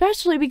think,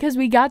 especially because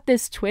we got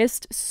this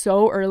twist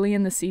so early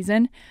in the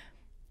season,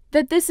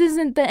 that this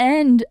isn't the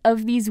end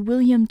of these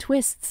William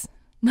twists.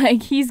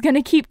 He's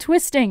gonna keep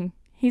twisting.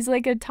 He's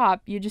like a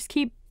top. You just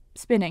keep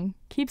spinning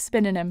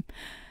him.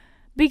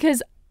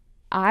 Because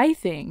I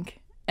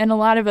think, and a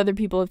lot of other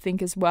people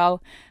think as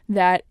well,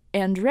 that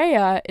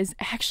Andrea is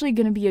actually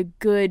going to be a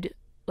good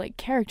like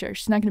character.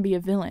 She's not going to be a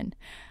villain.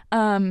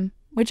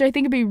 Which I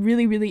think would be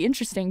really, really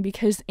interesting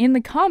because in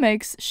the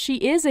comics, she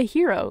is a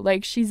hero.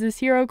 Like, she's this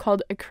hero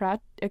called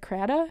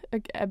Akrata.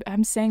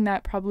 I'm saying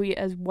that probably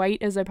as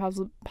white as I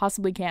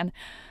possibly can.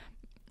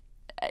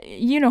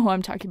 You know who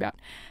I'm talking about.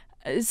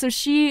 So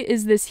she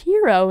is this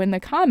hero in the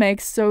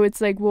comics, so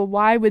it's like, well,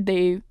 why would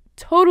they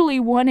totally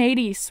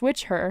 180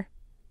 switch her?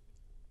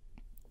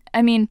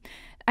 I mean,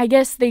 I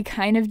guess they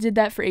kind of did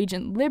that for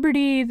Agent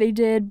Liberty, they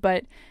did,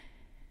 but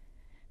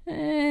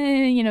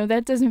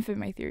that doesn't fit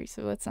my theory,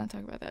 so let's not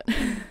talk about that.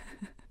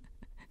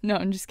 No,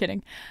 I'm just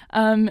kidding.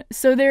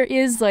 So there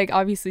is, like,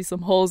 obviously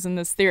some holes in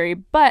this theory,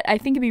 but I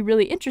think it'd be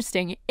really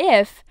interesting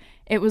if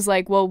it was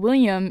like, well,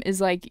 William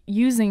is, like,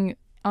 using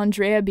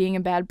Andrea being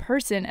a bad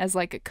person as,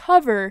 like, a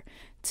cover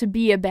to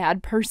be a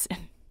bad person.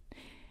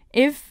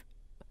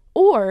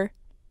 Or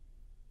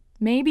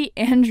maybe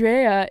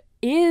Andrea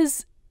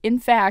is, in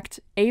fact,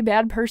 a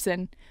bad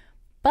person,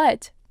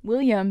 but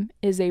William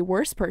is a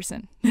worse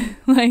person.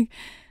 Like,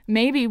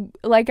 maybe,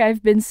 like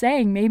I've been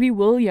saying, maybe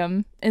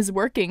William is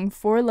working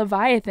for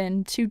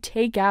Leviathan to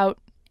take out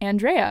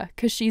Andrea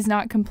because she's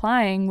not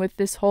complying with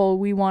this whole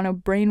we want to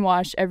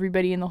brainwash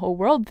everybody in the whole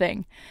world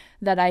thing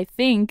that I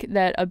think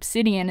that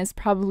Obsidian is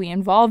probably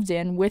involved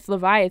in with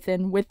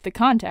Leviathan with the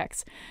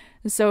contacts.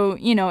 So,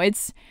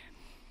 it's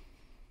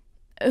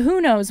who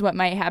knows what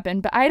might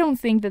happen, but I don't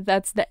think that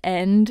that's the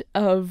end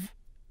of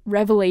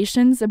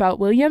revelations about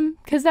William,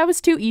 because that was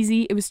too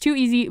easy. It was too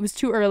easy. It was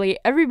too early.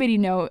 Everybody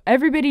knew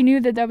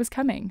that was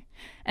coming.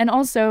 And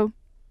also,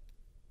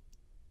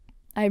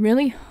 I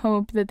really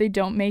hope that they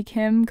don't make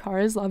him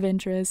Kara's love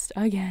interest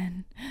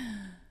again.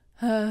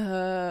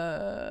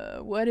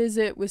 What is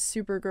it with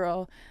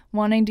Supergirl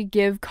wanting to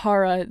give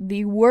Kara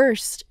the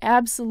worst,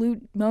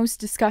 absolute, most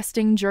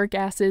disgusting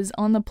jerkasses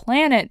on the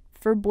planet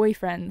for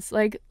boyfriends?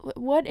 Like,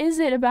 what is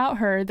it about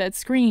her that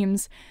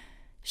screams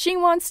she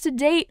wants to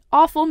date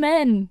awful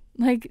men?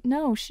 Like,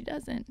 no, she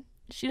doesn't.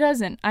 She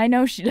doesn't. I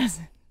know she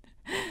doesn't.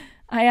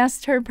 I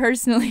asked her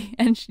personally,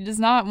 and she does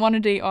not want to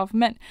date awful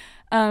men.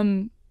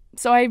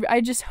 So I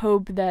just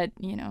hope that,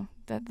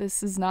 that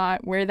this is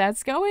not where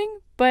that's going.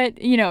 But,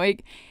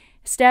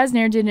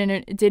 Stasner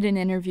did an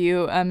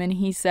interview, and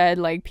he said,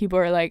 like, people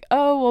are like,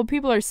 oh, well,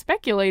 people are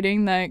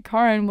speculating that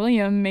Kara and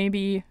William may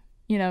be,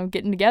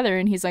 getting together.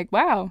 And he's like,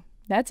 wow,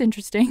 that's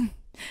interesting.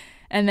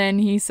 And then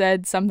he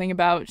said something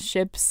about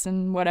ships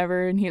and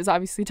whatever, and he was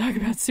obviously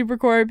talking about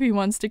Supercorp. He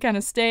wants to kind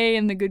of stay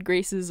in the good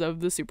graces of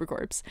the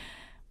Supercorps,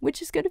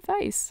 which is good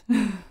advice.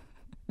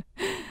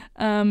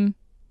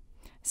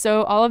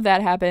 So all of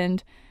that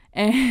happened,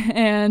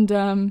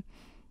 and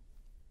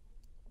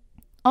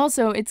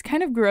also it's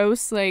kind of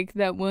gross, like,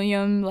 that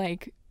William,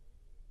 like,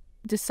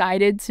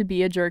 decided to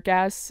be a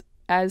jerkass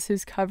as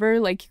his cover.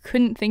 Like, you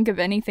couldn't think of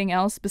anything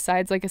else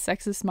besides, like, a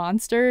sexist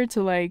monster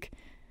to, like,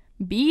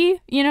 be,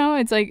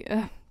 it's like,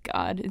 ugh,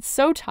 God, it's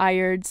so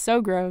tired,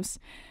 so gross.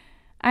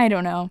 I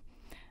don't know.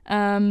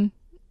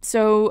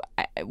 So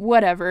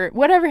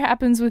whatever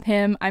happens with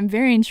him, I'm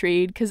very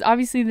intrigued, because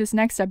obviously this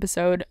next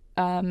episode,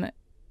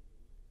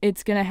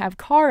 it's gonna have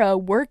Kara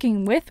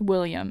working with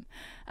William,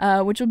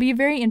 which will be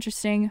very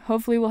interesting.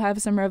 Hopefully we'll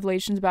have some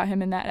revelations about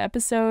him in that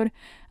episode.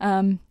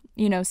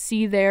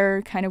 See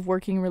their kind of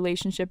working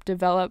relationship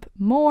develop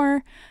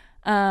more.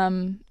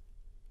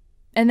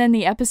 And then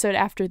the episode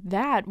after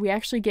that, we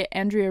actually get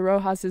Andrea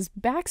Rojas's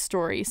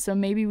backstory. So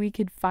maybe we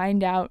could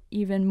find out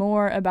even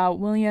more about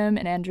William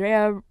and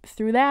Andrea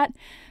through that.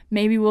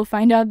 Maybe we'll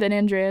find out that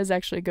Andrea is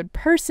actually a good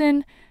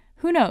person.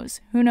 Who knows?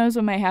 Who knows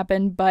what might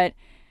happen? But,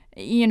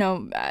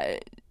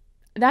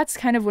 that's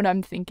kind of what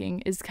I'm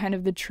thinking is kind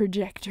of the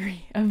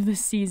trajectory of the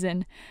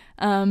season.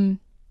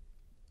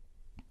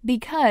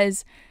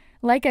 Because,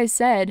 like I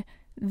said,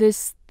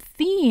 this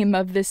theme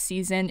of this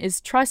season is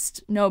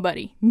trust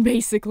nobody,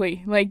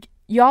 basically. Like,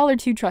 y'all are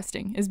too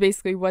trusting is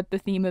basically what the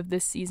theme of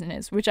this season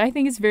is, which I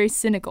think is very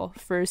cynical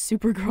for a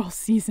Supergirl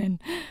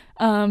season.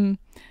 But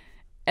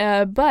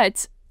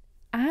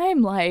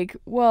I'm like,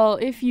 well,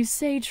 if you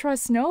say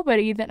trust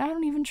nobody, then I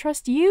don't even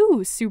trust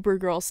you,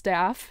 Supergirl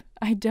staff.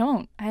 I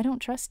don't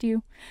trust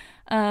you.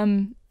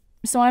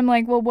 So I'm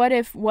like, well, what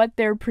if what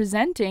they're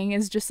presenting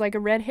is just like a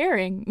red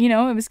herring?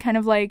 It was kind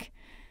of like,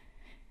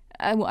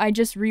 I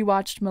just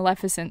rewatched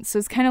Maleficent, so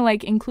it's kind of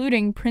like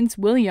including Prince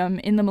William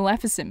in the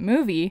Maleficent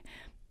movie,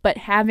 but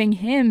having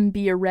him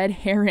be a red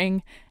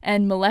herring,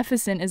 and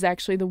Maleficent is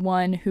actually the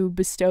one who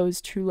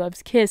bestows true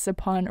love's kiss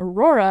upon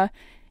Aurora,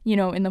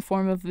 in the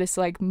form of this,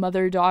 like,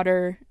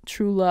 mother-daughter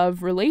true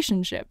love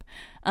relationship.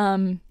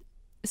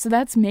 So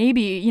that's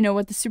maybe,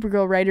 what the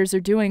Supergirl writers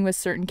are doing with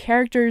certain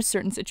characters,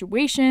 certain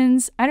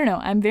situations. I don't know.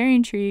 I'm very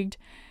intrigued,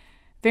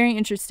 very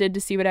interested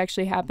to see what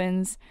actually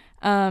happens.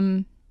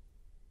 So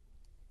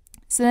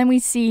then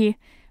we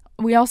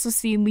also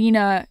see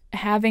Lena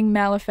having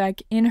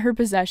Malefic in her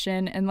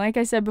possession, and like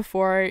I said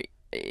before,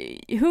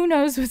 who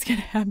knows what's going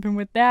to happen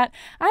with that.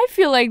 I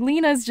feel like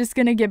Lena's just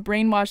going to get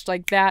brainwashed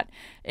like that.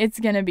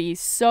 It's going to be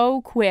so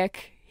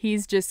quick.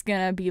 He's just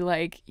going to be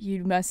like,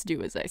 you must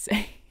do as I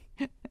say.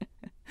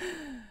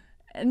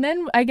 And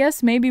then I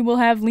guess maybe we'll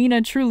have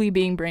Lena truly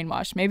being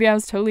brainwashed. Maybe I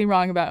was totally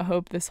wrong about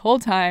Hope this whole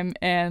time,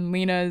 and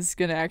Lena's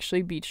gonna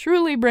actually be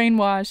truly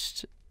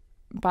brainwashed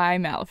by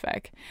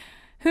Malefic.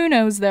 Who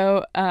knows,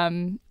 though?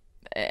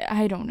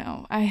 I don't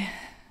know.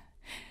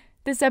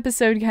 This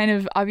episode kind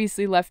of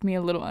obviously left me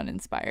a little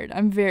uninspired.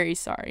 I'm very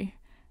sorry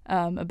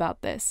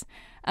about this.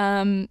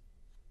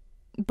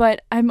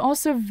 But I'm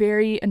also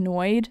very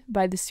annoyed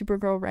by the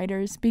Supergirl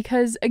writers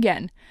because,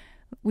 again,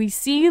 we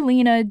see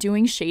Lena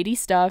doing shady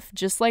stuff,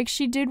 just like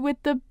she did with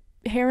the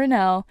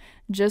Harinelle,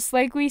 just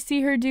like we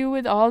see her do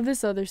with all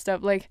this other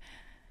stuff. Like,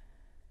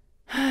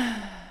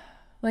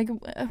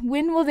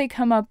 when will they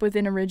come up with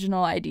an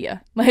original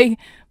idea? Like,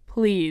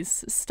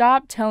 please,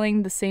 stop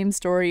telling the same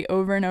story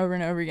over and over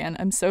and over again.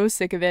 I'm so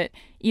sick of it.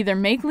 Either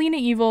make Lena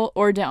evil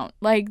or don't.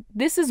 Like,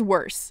 this is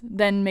worse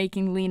than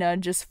making Lena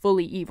just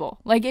fully evil.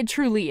 Like, it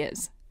truly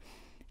is.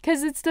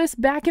 Because it's this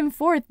back and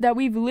forth that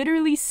we've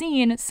literally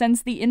seen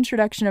since the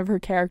introduction of her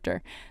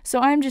character. So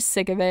I'm just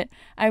sick of it.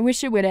 I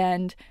wish it would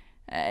end.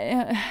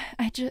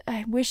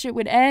 I wish it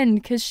would end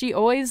because she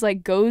always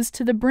like goes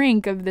to the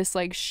brink of this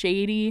like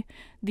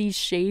these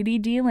shady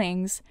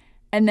dealings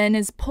and then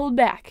is pulled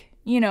back,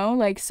 you know,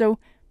 like, so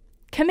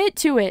commit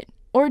to it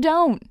or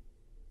don't.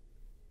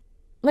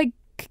 Like,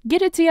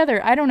 get it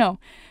together. I don't know.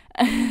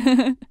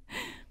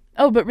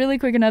 Oh, but really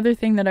quick, another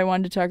thing that I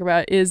wanted to talk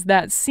about is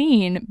that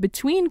scene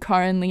between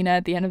Kara and Lena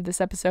at the end of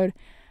this episode,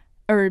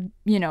 or,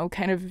 you know,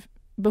 kind of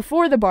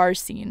before the bar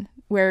scene,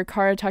 where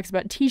Kara talks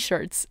about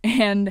t-shirts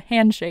and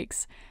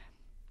handshakes.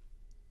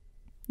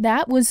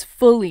 That was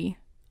fully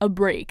a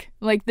break.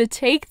 Like, the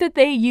take that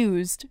they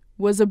used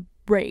was a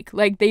break.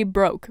 Like, they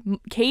broke.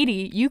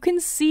 Katie, you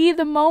can see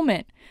the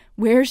moment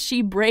where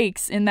she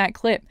breaks in that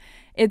clip.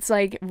 It's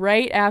like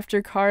right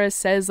after Kara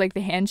says like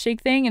the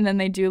handshake thing, and then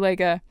they do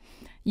like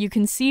you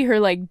can see her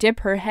like dip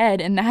her head,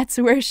 and that's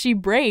where she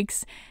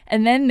breaks.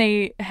 And then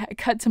they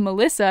cut to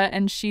Melissa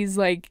and she's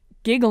like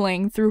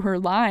giggling through her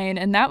line,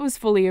 and that was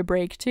fully a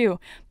break too.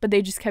 But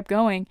they just kept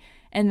going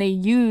and they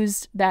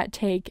used that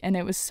take, and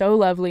it was so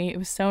lovely. It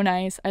was so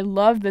nice. I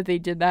loved that they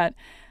did that.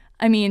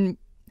 I mean,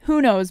 who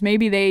knows?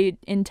 Maybe they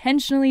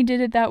intentionally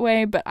did it that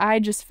way, but I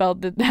just felt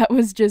that that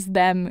was just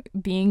them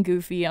being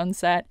goofy on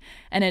set,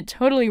 and it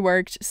totally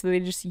worked. So they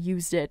just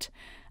used it.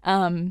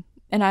 And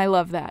I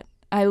love that.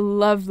 I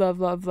loved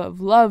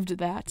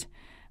that.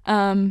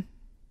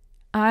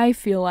 I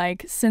feel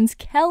like since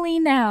Kelly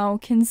now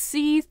can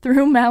see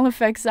through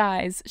Malefic's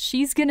eyes,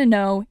 she's gonna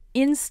know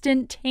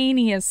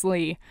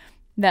instantaneously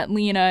that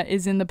Lena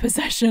is in the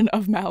possession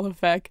of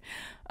Malefic,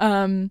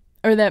 or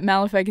that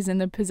Malefic is in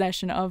the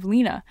possession of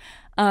Lena.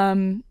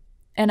 And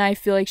I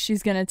feel like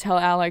she's gonna tell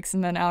Alex,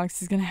 and then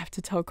Alex is gonna have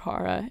to tell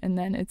Kara, and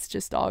then it's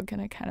just all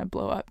gonna kind of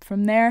blow up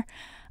from there.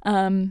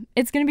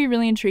 It's gonna be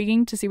really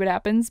intriguing to see what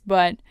happens,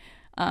 but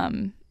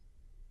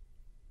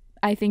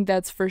I think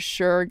that's for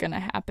sure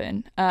gonna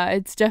happen.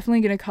 It's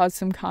definitely gonna cause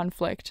some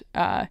conflict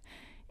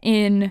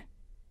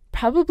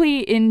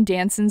probably in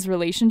Danson's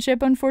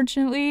relationship,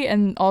 unfortunately,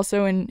 and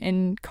also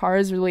in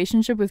Kara's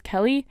relationship with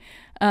Kelly,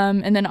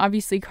 and then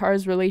obviously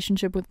Kara's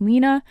relationship with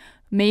Lena.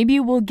 Maybe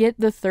we'll get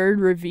the third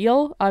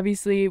reveal.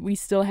 Obviously, we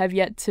still have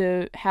yet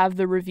to have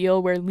the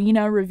reveal where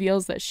Lena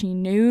reveals that she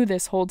knew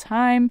this whole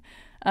time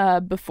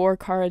before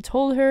Kara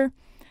told her.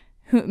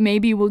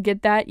 Maybe we'll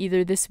get that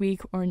either this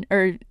week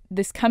or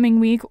this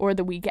coming week or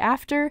the week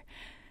after.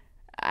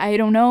 I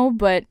don't know,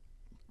 but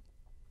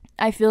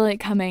I feel it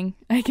coming.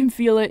 I can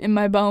feel it in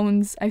my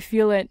bones. I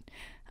feel it.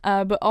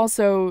 But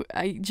also,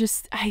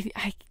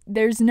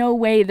 there's no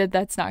way that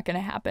that's not going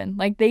to happen.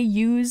 Like, they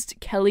used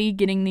Kelly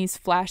getting these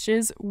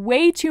flashes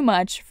way too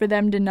much for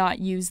them to not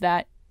use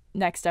that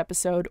next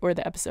episode or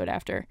the episode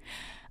after.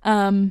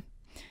 And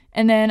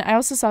then I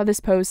also saw this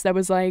post that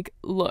was like,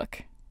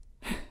 look,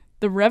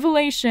 the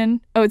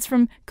revelation, it's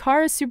from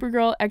Kara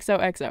Supergirl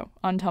XOXO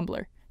on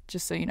Tumblr,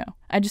 just so you know.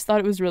 I just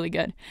thought it was really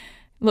good.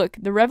 Look,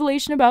 the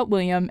revelation about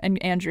William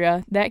and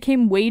Andrea, that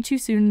came way too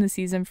soon in the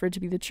season for it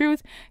to be the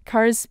truth.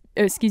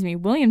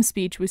 William's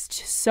speech was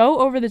so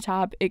over the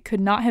top, it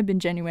could not have been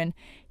genuine.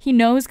 He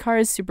knows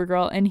Kara's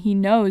Supergirl, and he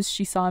knows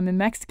she saw him in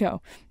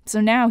Mexico. So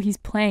now he's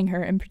playing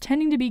her and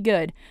pretending to be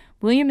good.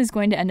 William is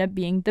going to end up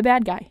being the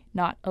bad guy,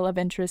 not a love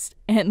interest.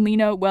 And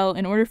Lena, well,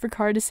 in order for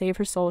Kara to save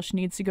her soul, she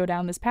needs to go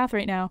down this path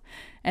right now.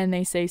 And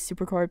they say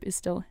Supercorp is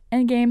still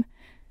endgame.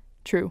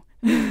 True.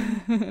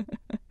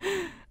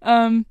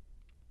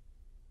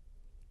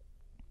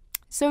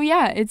 So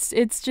yeah, it's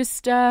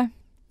just,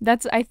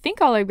 that's, I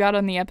think, all I've got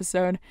on the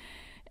episode.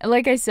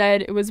 Like I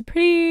said, it was a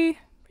pretty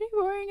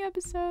boring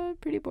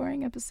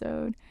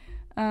episode.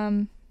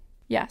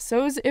 Yeah,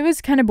 so it was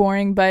kind of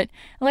boring, but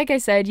like I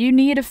said, you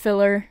need a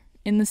filler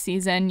in the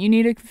season. You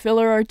need a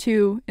filler or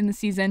two in the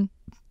season.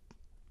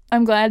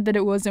 I'm glad that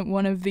it wasn't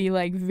one of the,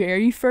 like,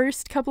 very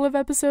first couple of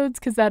episodes,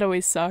 because that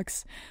always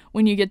sucks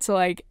when you get to,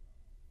 like,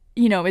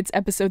 you know, it's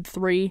episode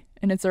 3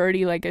 and it's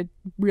already like a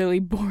really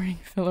boring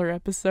filler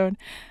episode.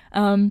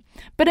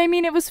 But I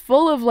mean, it was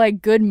full of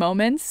like good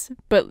moments,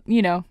 but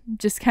you know,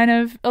 just kind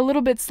of a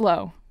little bit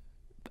slow.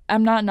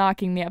 I'm not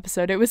knocking the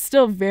episode. It was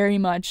still very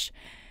much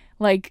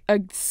like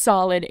a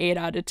solid 8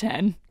 out of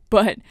 10.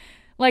 But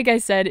like I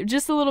said,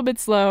 just a little bit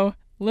slow,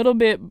 little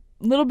bit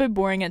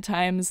boring at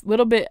times,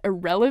 little bit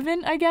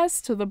irrelevant, I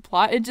guess, to the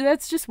plot.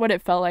 That's just what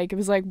it felt like. It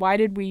was like, why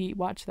did we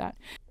watch that?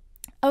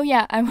 Oh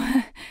yeah,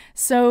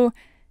 so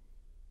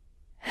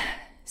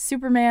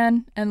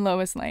Superman and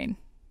Lois Lane.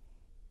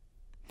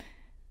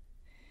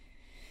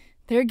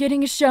 They're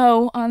getting a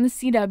show on the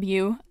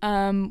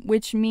CW,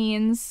 which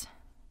means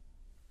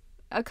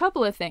a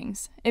couple of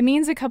things. It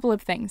means a couple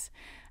of things.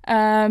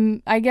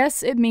 I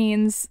guess it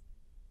means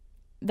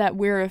that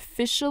we're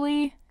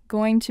officially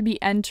going to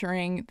be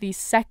entering the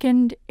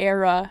second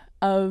era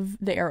of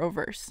the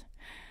Arrowverse.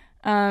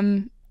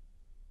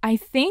 I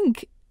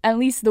think, at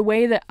least the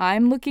way that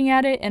I'm looking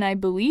at it, and I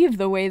believe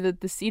the way that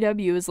the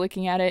CW is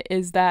looking at it,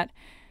 is that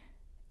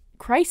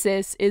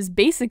Crisis is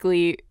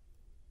basically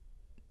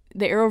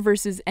the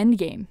Arrowverse's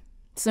endgame.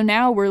 So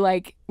now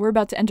we're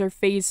about to enter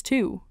phase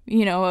 2,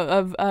 you know,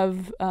 of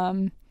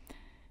the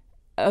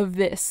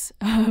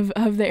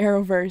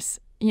Arrowverse.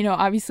 You know,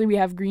 obviously we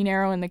have Green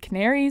Arrow and the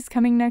Canaries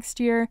coming next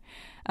year.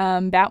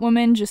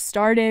 Batwoman just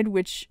started,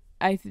 which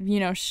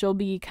she'll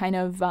be kind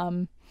of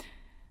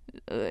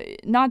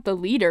not the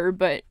leader,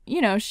 but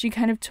she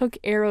kind of took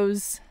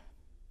Arrow's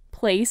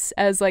place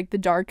as like the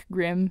dark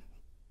grim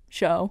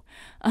show.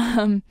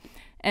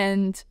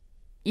 And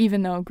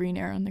even though Green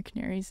Arrow and the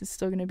Canaries is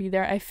still going to be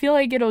there, I feel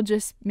like it'll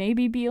just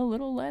maybe be a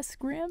little less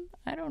grim.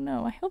 I don't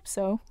know. I hope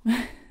so.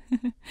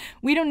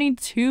 We don't need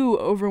 2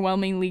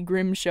 overwhelmingly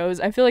grim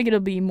shows. I feel like it'll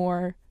be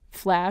more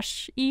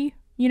Flash-y,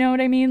 you know what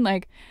I mean?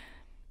 Like,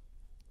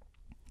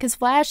 because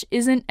Flash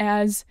isn't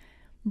as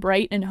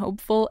bright and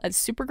hopeful as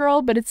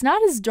Supergirl, but it's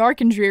not as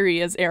dark and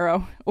dreary as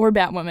Arrow or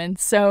Batwoman.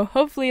 So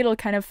hopefully it'll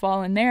kind of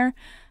fall in there.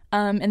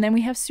 And then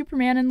we have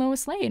Superman and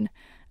Lois Lane,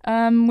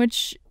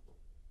 which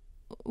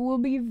will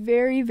be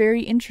very,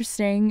 very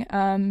interesting,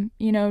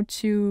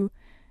 to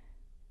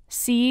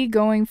see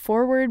going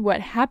forward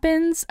what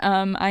happens.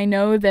 I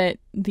know that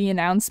the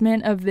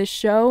announcement of this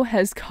show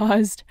has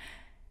caused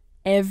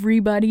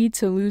everybody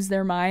to lose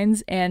their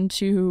minds and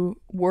to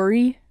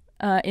worry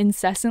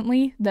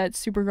incessantly that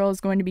Supergirl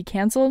is going to be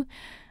canceled.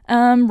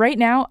 Right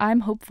now,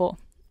 I'm hopeful,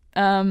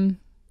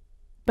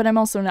 but I'm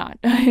also not.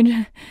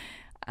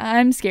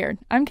 I'm scared.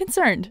 I'm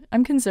concerned.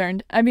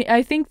 I mean,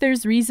 I think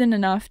there's reason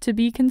enough to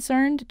be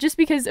concerned, just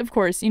because, of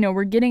course,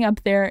 we're getting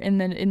up there in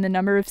the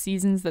number of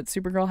seasons that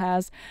Supergirl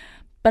has.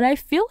 But I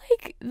feel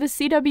like the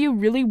CW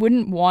really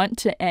wouldn't want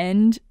to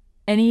end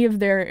any of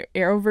their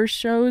Arrowverse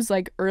shows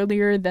like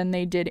earlier than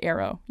they did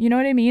Arrow. You know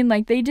what I mean?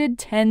 Like, they did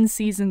 10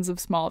 seasons of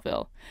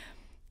Smallville.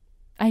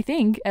 I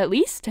think at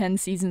least 10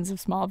 seasons of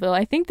Smallville.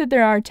 I think that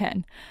there are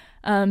 10.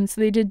 So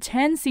they did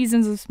 10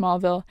 seasons of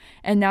Smallville,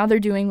 and now they're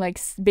doing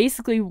like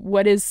basically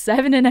what is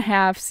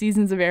 7.5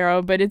 seasons of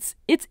Arrow, but it's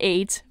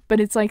 8, but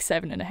it's like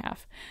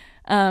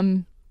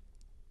 7.5.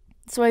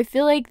 So I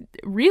feel like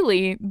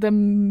really the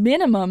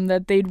minimum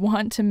that they'd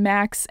want to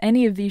max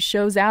any of these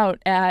shows out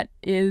at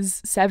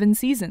is 7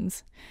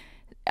 seasons.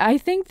 I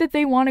think that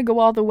they want to go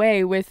all the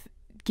way with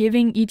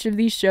giving each of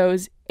these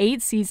shows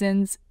 8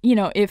 seasons,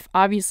 if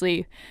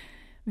obviously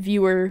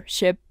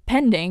viewership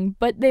pending,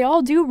 but they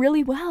all do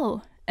really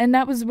well. And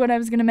that was what I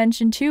was going to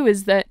mention too,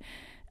 is that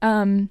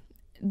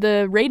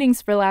the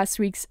ratings for last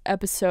week's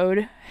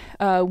episode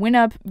went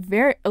up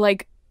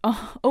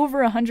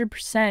over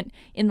 100%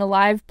 in the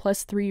live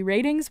 +3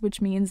 ratings, which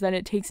means that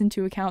it takes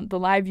into account the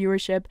live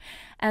viewership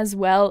as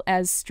well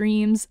as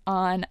streams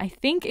on, I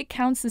think it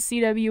counts the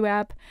CW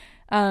app,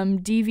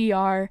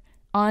 DVR,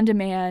 on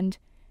demand,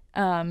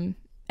 and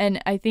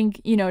I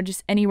think,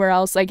 just anywhere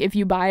else, like if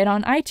you buy it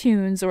on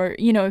iTunes, or,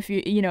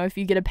 if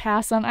you get a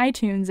pass on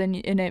iTunes and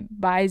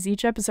it buys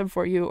each episode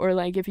for you, or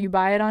like if you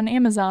buy it on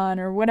Amazon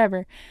or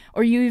whatever,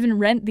 or you even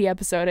rent the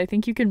episode. I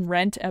think you can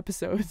rent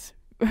episodes.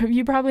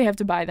 You probably have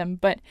to buy them.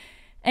 But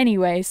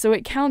anyway, so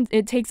it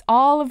takes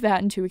all of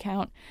that into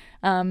account.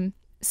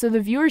 So the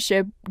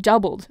viewership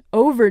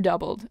over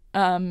doubled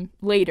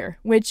later,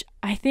 which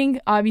I think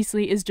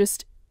obviously is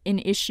just an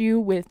issue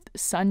with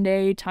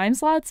Sunday time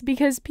slots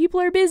because people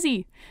are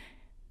busy.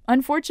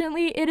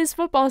 Unfortunately, it is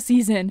football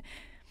season.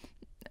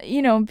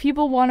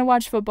 People want to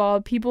watch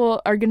football.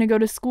 People are going to go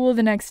to school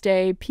the next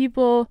day.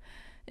 People,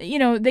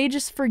 they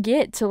just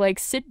forget to like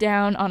sit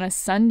down on a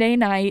Sunday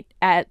night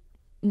at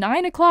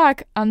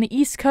 9:00 on the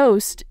East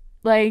Coast.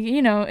 Like,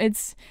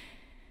 it's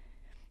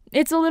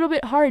a little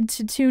bit hard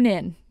to tune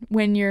in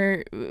when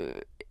you're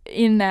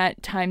in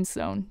that time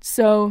zone.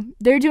 So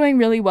they're doing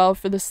really well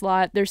for the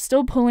slot. They're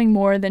still pulling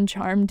more than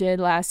Charmed did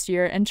last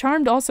year, and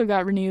Charmed also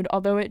got renewed,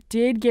 although it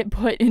did get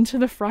put into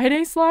the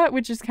Friday slot,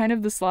 which is kind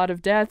of the slot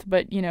of death,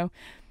 but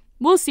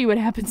we'll see what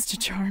happens to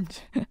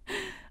Charmed.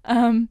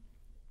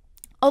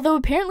 Although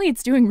apparently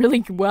it's doing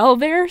really well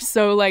there,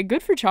 so like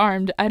good for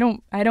Charmed. I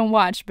don't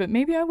watch, but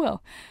maybe I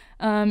will.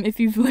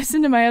 If you've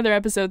listened to my other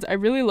episodes, I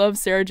really love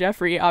Sarah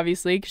Jeffrey,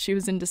 obviously, because she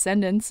was in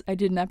Descendants. I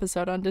did an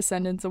episode on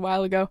Descendants a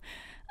while ago.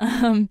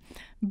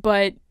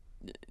 But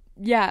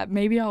yeah,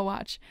 maybe I'll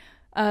watch.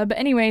 But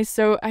anyway,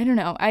 so I don't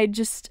know.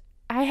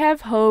 I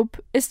have hope,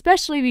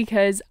 especially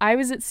because I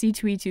was at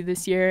C2E2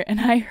 this year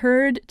and I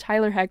heard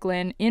Tyler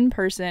Hoechlin in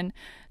person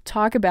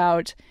talk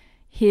about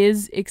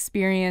his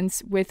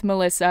experience with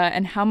Melissa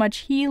and how much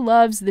he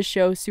loves the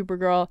show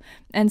Supergirl.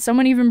 And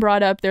someone even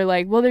brought up, they're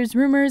like, well, there's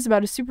rumors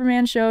about a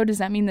Superman show. Does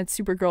that mean that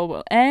Supergirl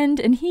will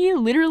end? And he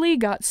literally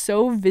got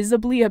so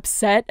visibly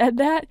upset at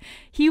that.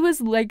 He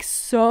was like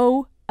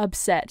so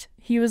upset.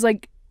 He was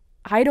like,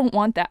 I don't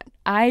want that.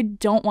 I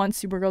don't want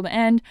Supergirl to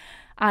end.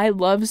 I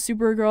love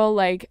Supergirl.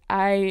 Like,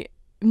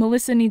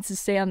 Melissa needs to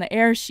stay on the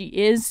air. She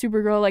is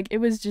Supergirl. Like, it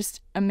was just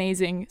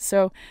amazing.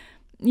 So,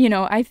 you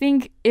know, I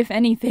think if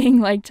anything,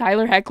 like,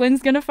 Tyler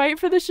Hoechlin's gonna fight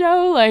for the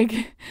show,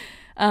 like,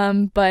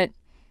 but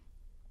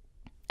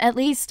at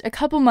least a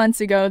couple months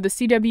ago, the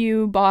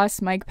CW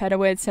boss, Mike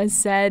Pedowitz, has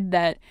said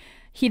that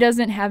he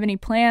doesn't have any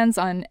plans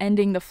on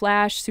ending the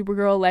Flash,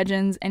 Supergirl,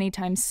 Legends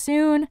anytime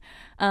soon.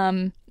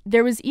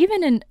 There was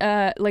even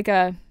like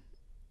a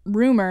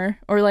rumor,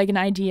 or like an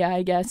idea,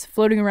 I guess,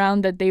 floating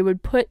around that they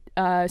would put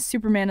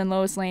Superman and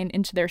Lois Lane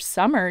into their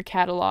summer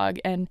catalog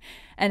and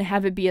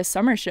have it be a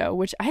summer show,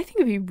 which I think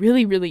would be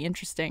really, really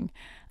interesting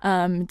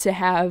to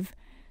have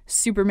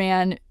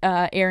Superman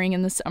airing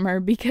in the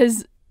summer,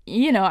 because,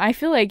 you know, I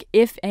feel like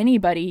if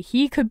anybody,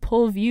 he could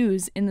pull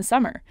views in the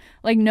summer.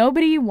 Like,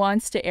 nobody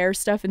wants to air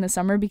stuff in the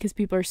summer because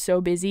people are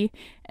so busy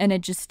and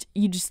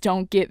you just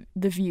don't get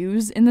the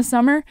views in the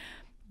summer.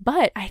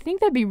 But I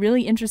think that'd be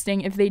really interesting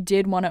if they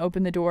did want to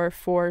open the door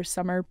for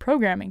summer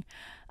programming.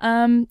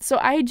 So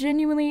I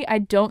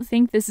don't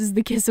think this is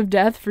the kiss of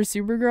death for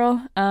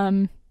Supergirl.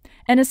 And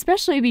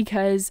especially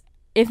because,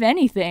 if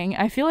anything,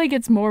 I feel like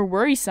it's more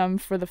worrisome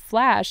for the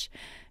Flash,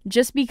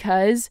 just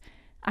because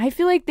I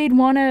feel like they'd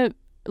want to,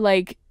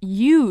 like,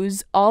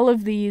 use all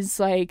of these,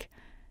 like,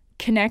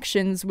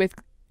 connections with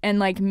and,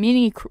 like,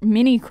 mini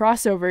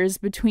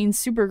crossovers between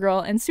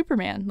Supergirl and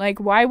Superman. Like,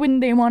 why wouldn't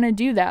they want to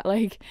do that?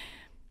 Like,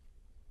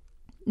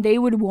 they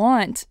would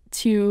want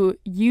to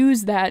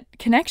use that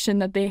connection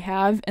that they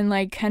have and,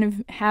 like, kind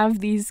of have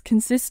these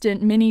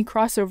consistent mini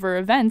crossover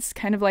events,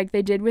 kind of like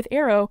they did with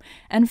Arrow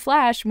and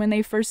Flash when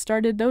they first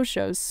started those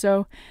shows.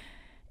 So,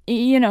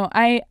 you know,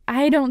 I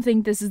don't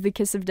think this is the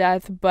kiss of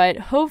death, but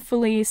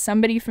hopefully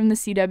somebody from the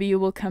CW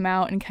will come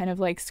out and kind of,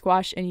 like,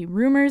 squash any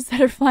rumors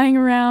that are flying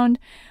around,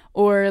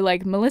 or,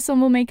 like, Melissa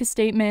will make a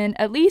statement,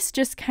 at least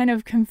just kind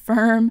of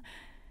confirm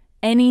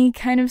any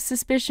kind of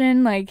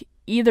suspicion, like,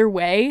 either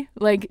way.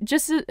 Like,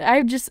 I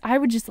would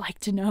just like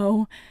to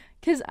know,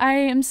 because I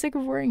am sick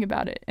of worrying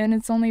about it, and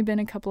it's only been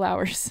a couple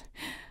hours.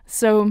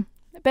 So,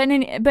 but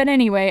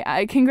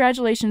anyway,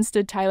 congratulations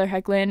to Tyler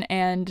Hoechlin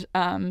and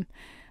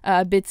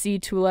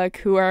Bitsy Tulak,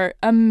 who are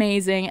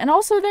amazing, and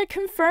also that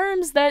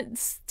confirms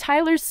that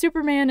Tyler's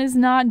Superman is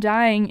not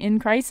dying in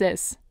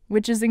Crisis,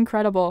 which is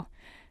incredible,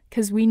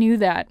 because we knew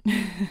that.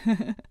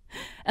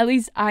 At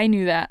least I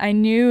knew that. I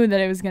knew that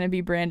it was going to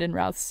be Brandon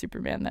Routh's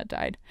Superman that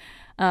died.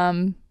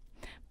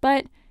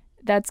 But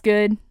that's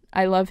good.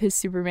 I love his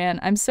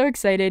Superman. I'm so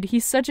excited.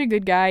 He's such a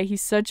good guy.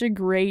 He's such a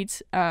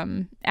great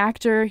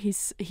actor.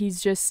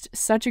 He's just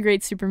such a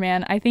great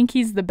Superman. I think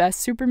he's the best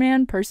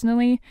Superman,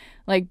 personally,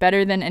 like,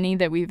 better than any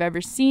that we've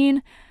ever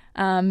seen.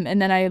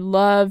 And then I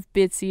love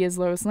Bitsy as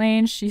Lois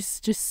Lane. She's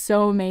just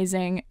so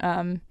amazing.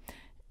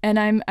 And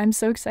I'm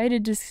so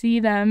excited to see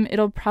them.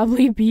 It'll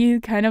probably be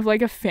kind of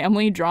like a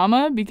family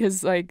drama,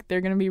 because, like,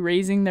 they're going to be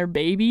raising their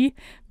baby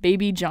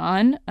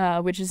John,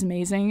 which is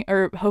amazing.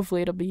 Or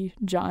hopefully it'll be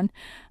John.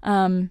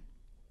 So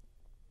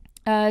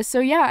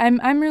yeah,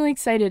 I'm really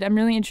excited. I'm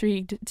really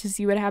intrigued to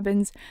see what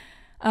happens.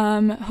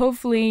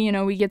 Hopefully, you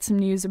know, we get some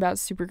news about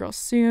Supergirl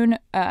soon.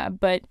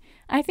 But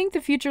I think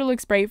the future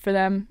looks bright for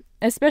them,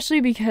 especially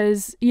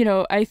because, you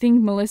know, I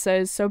think Melissa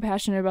is so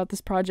passionate about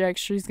this project.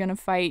 She's going to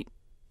fight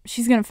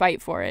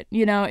for it,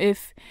 you know,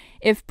 if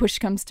push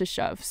comes to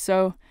shove.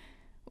 So,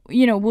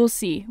 you know, we'll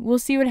see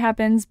what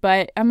happens,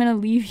 but I'm going to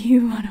leave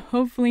you on a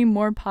hopefully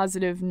more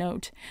positive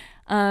note.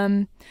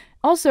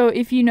 Also,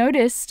 if you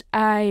noticed,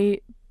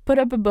 I put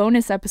up a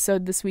bonus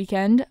episode this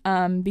weekend,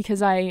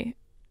 because I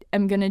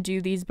am going to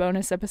do these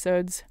bonus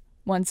episodes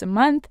once a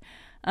month.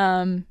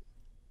 And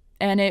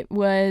it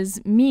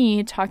was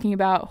me talking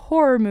about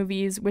horror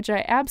movies, which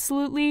I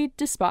absolutely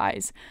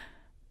despise,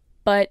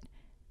 but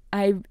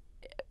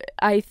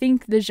I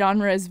think the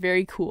genre is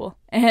very cool,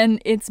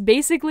 and it's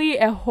basically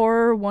a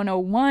horror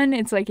 101.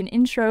 It's like an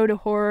intro to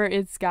horror.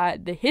 It's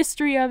got the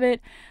history of it,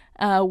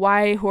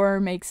 why horror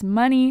makes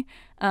money,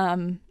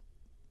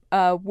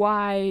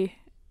 why,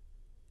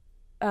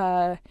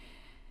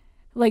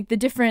 like, the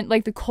different,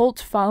 like, the cult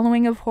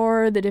following of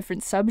horror, the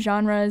different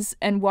subgenres,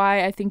 and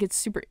why I think it's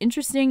super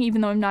interesting,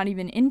 even though I'm not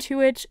even into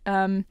it.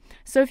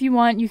 So if you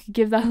want, you could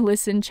give that a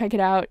listen, check it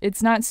out.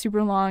 It's not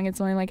super long.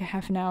 It's only like a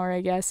half an hour,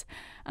 I guess.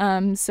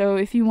 So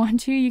if you want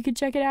to, you could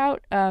check it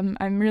out.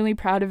 I'm really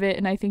proud of it,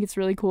 and I think it's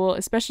really cool,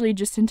 especially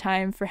just in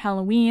time for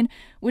Halloween,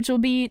 which will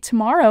be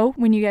tomorrow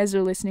when you guys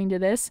are listening to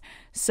this.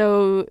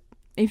 So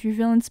if you're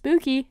feeling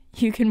spooky,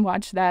 you can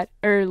watch that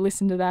or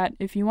listen to that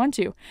if you want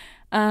to.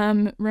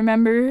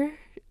 Remember,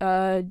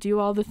 do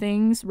all the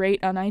things.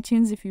 Rate on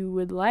iTunes if you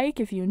would like,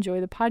 if you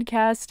enjoy the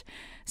podcast.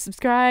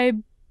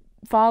 Subscribe,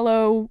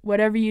 follow,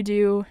 whatever you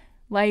do.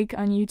 Like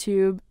on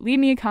YouTube. Leave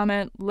me a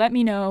comment. Let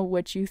me know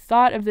what you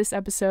thought of this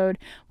episode,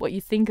 what you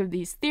think of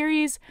these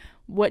theories,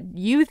 what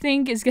you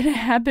think is going to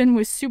happen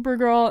with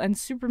Supergirl and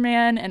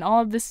Superman and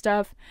all of this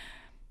stuff.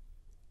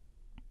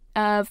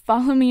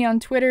 Follow me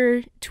on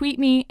Twitter. Tweet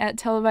me at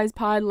Televised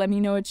Pod. Let me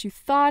know what you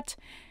thought.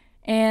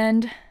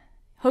 And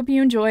hope you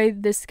enjoy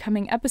this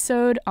coming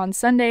episode on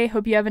Sunday.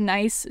 Hope you have a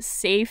nice,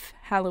 safe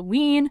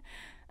Halloween.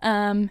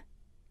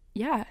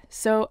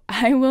 So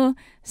I will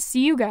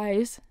see you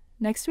guys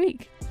next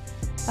week.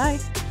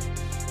 Bye.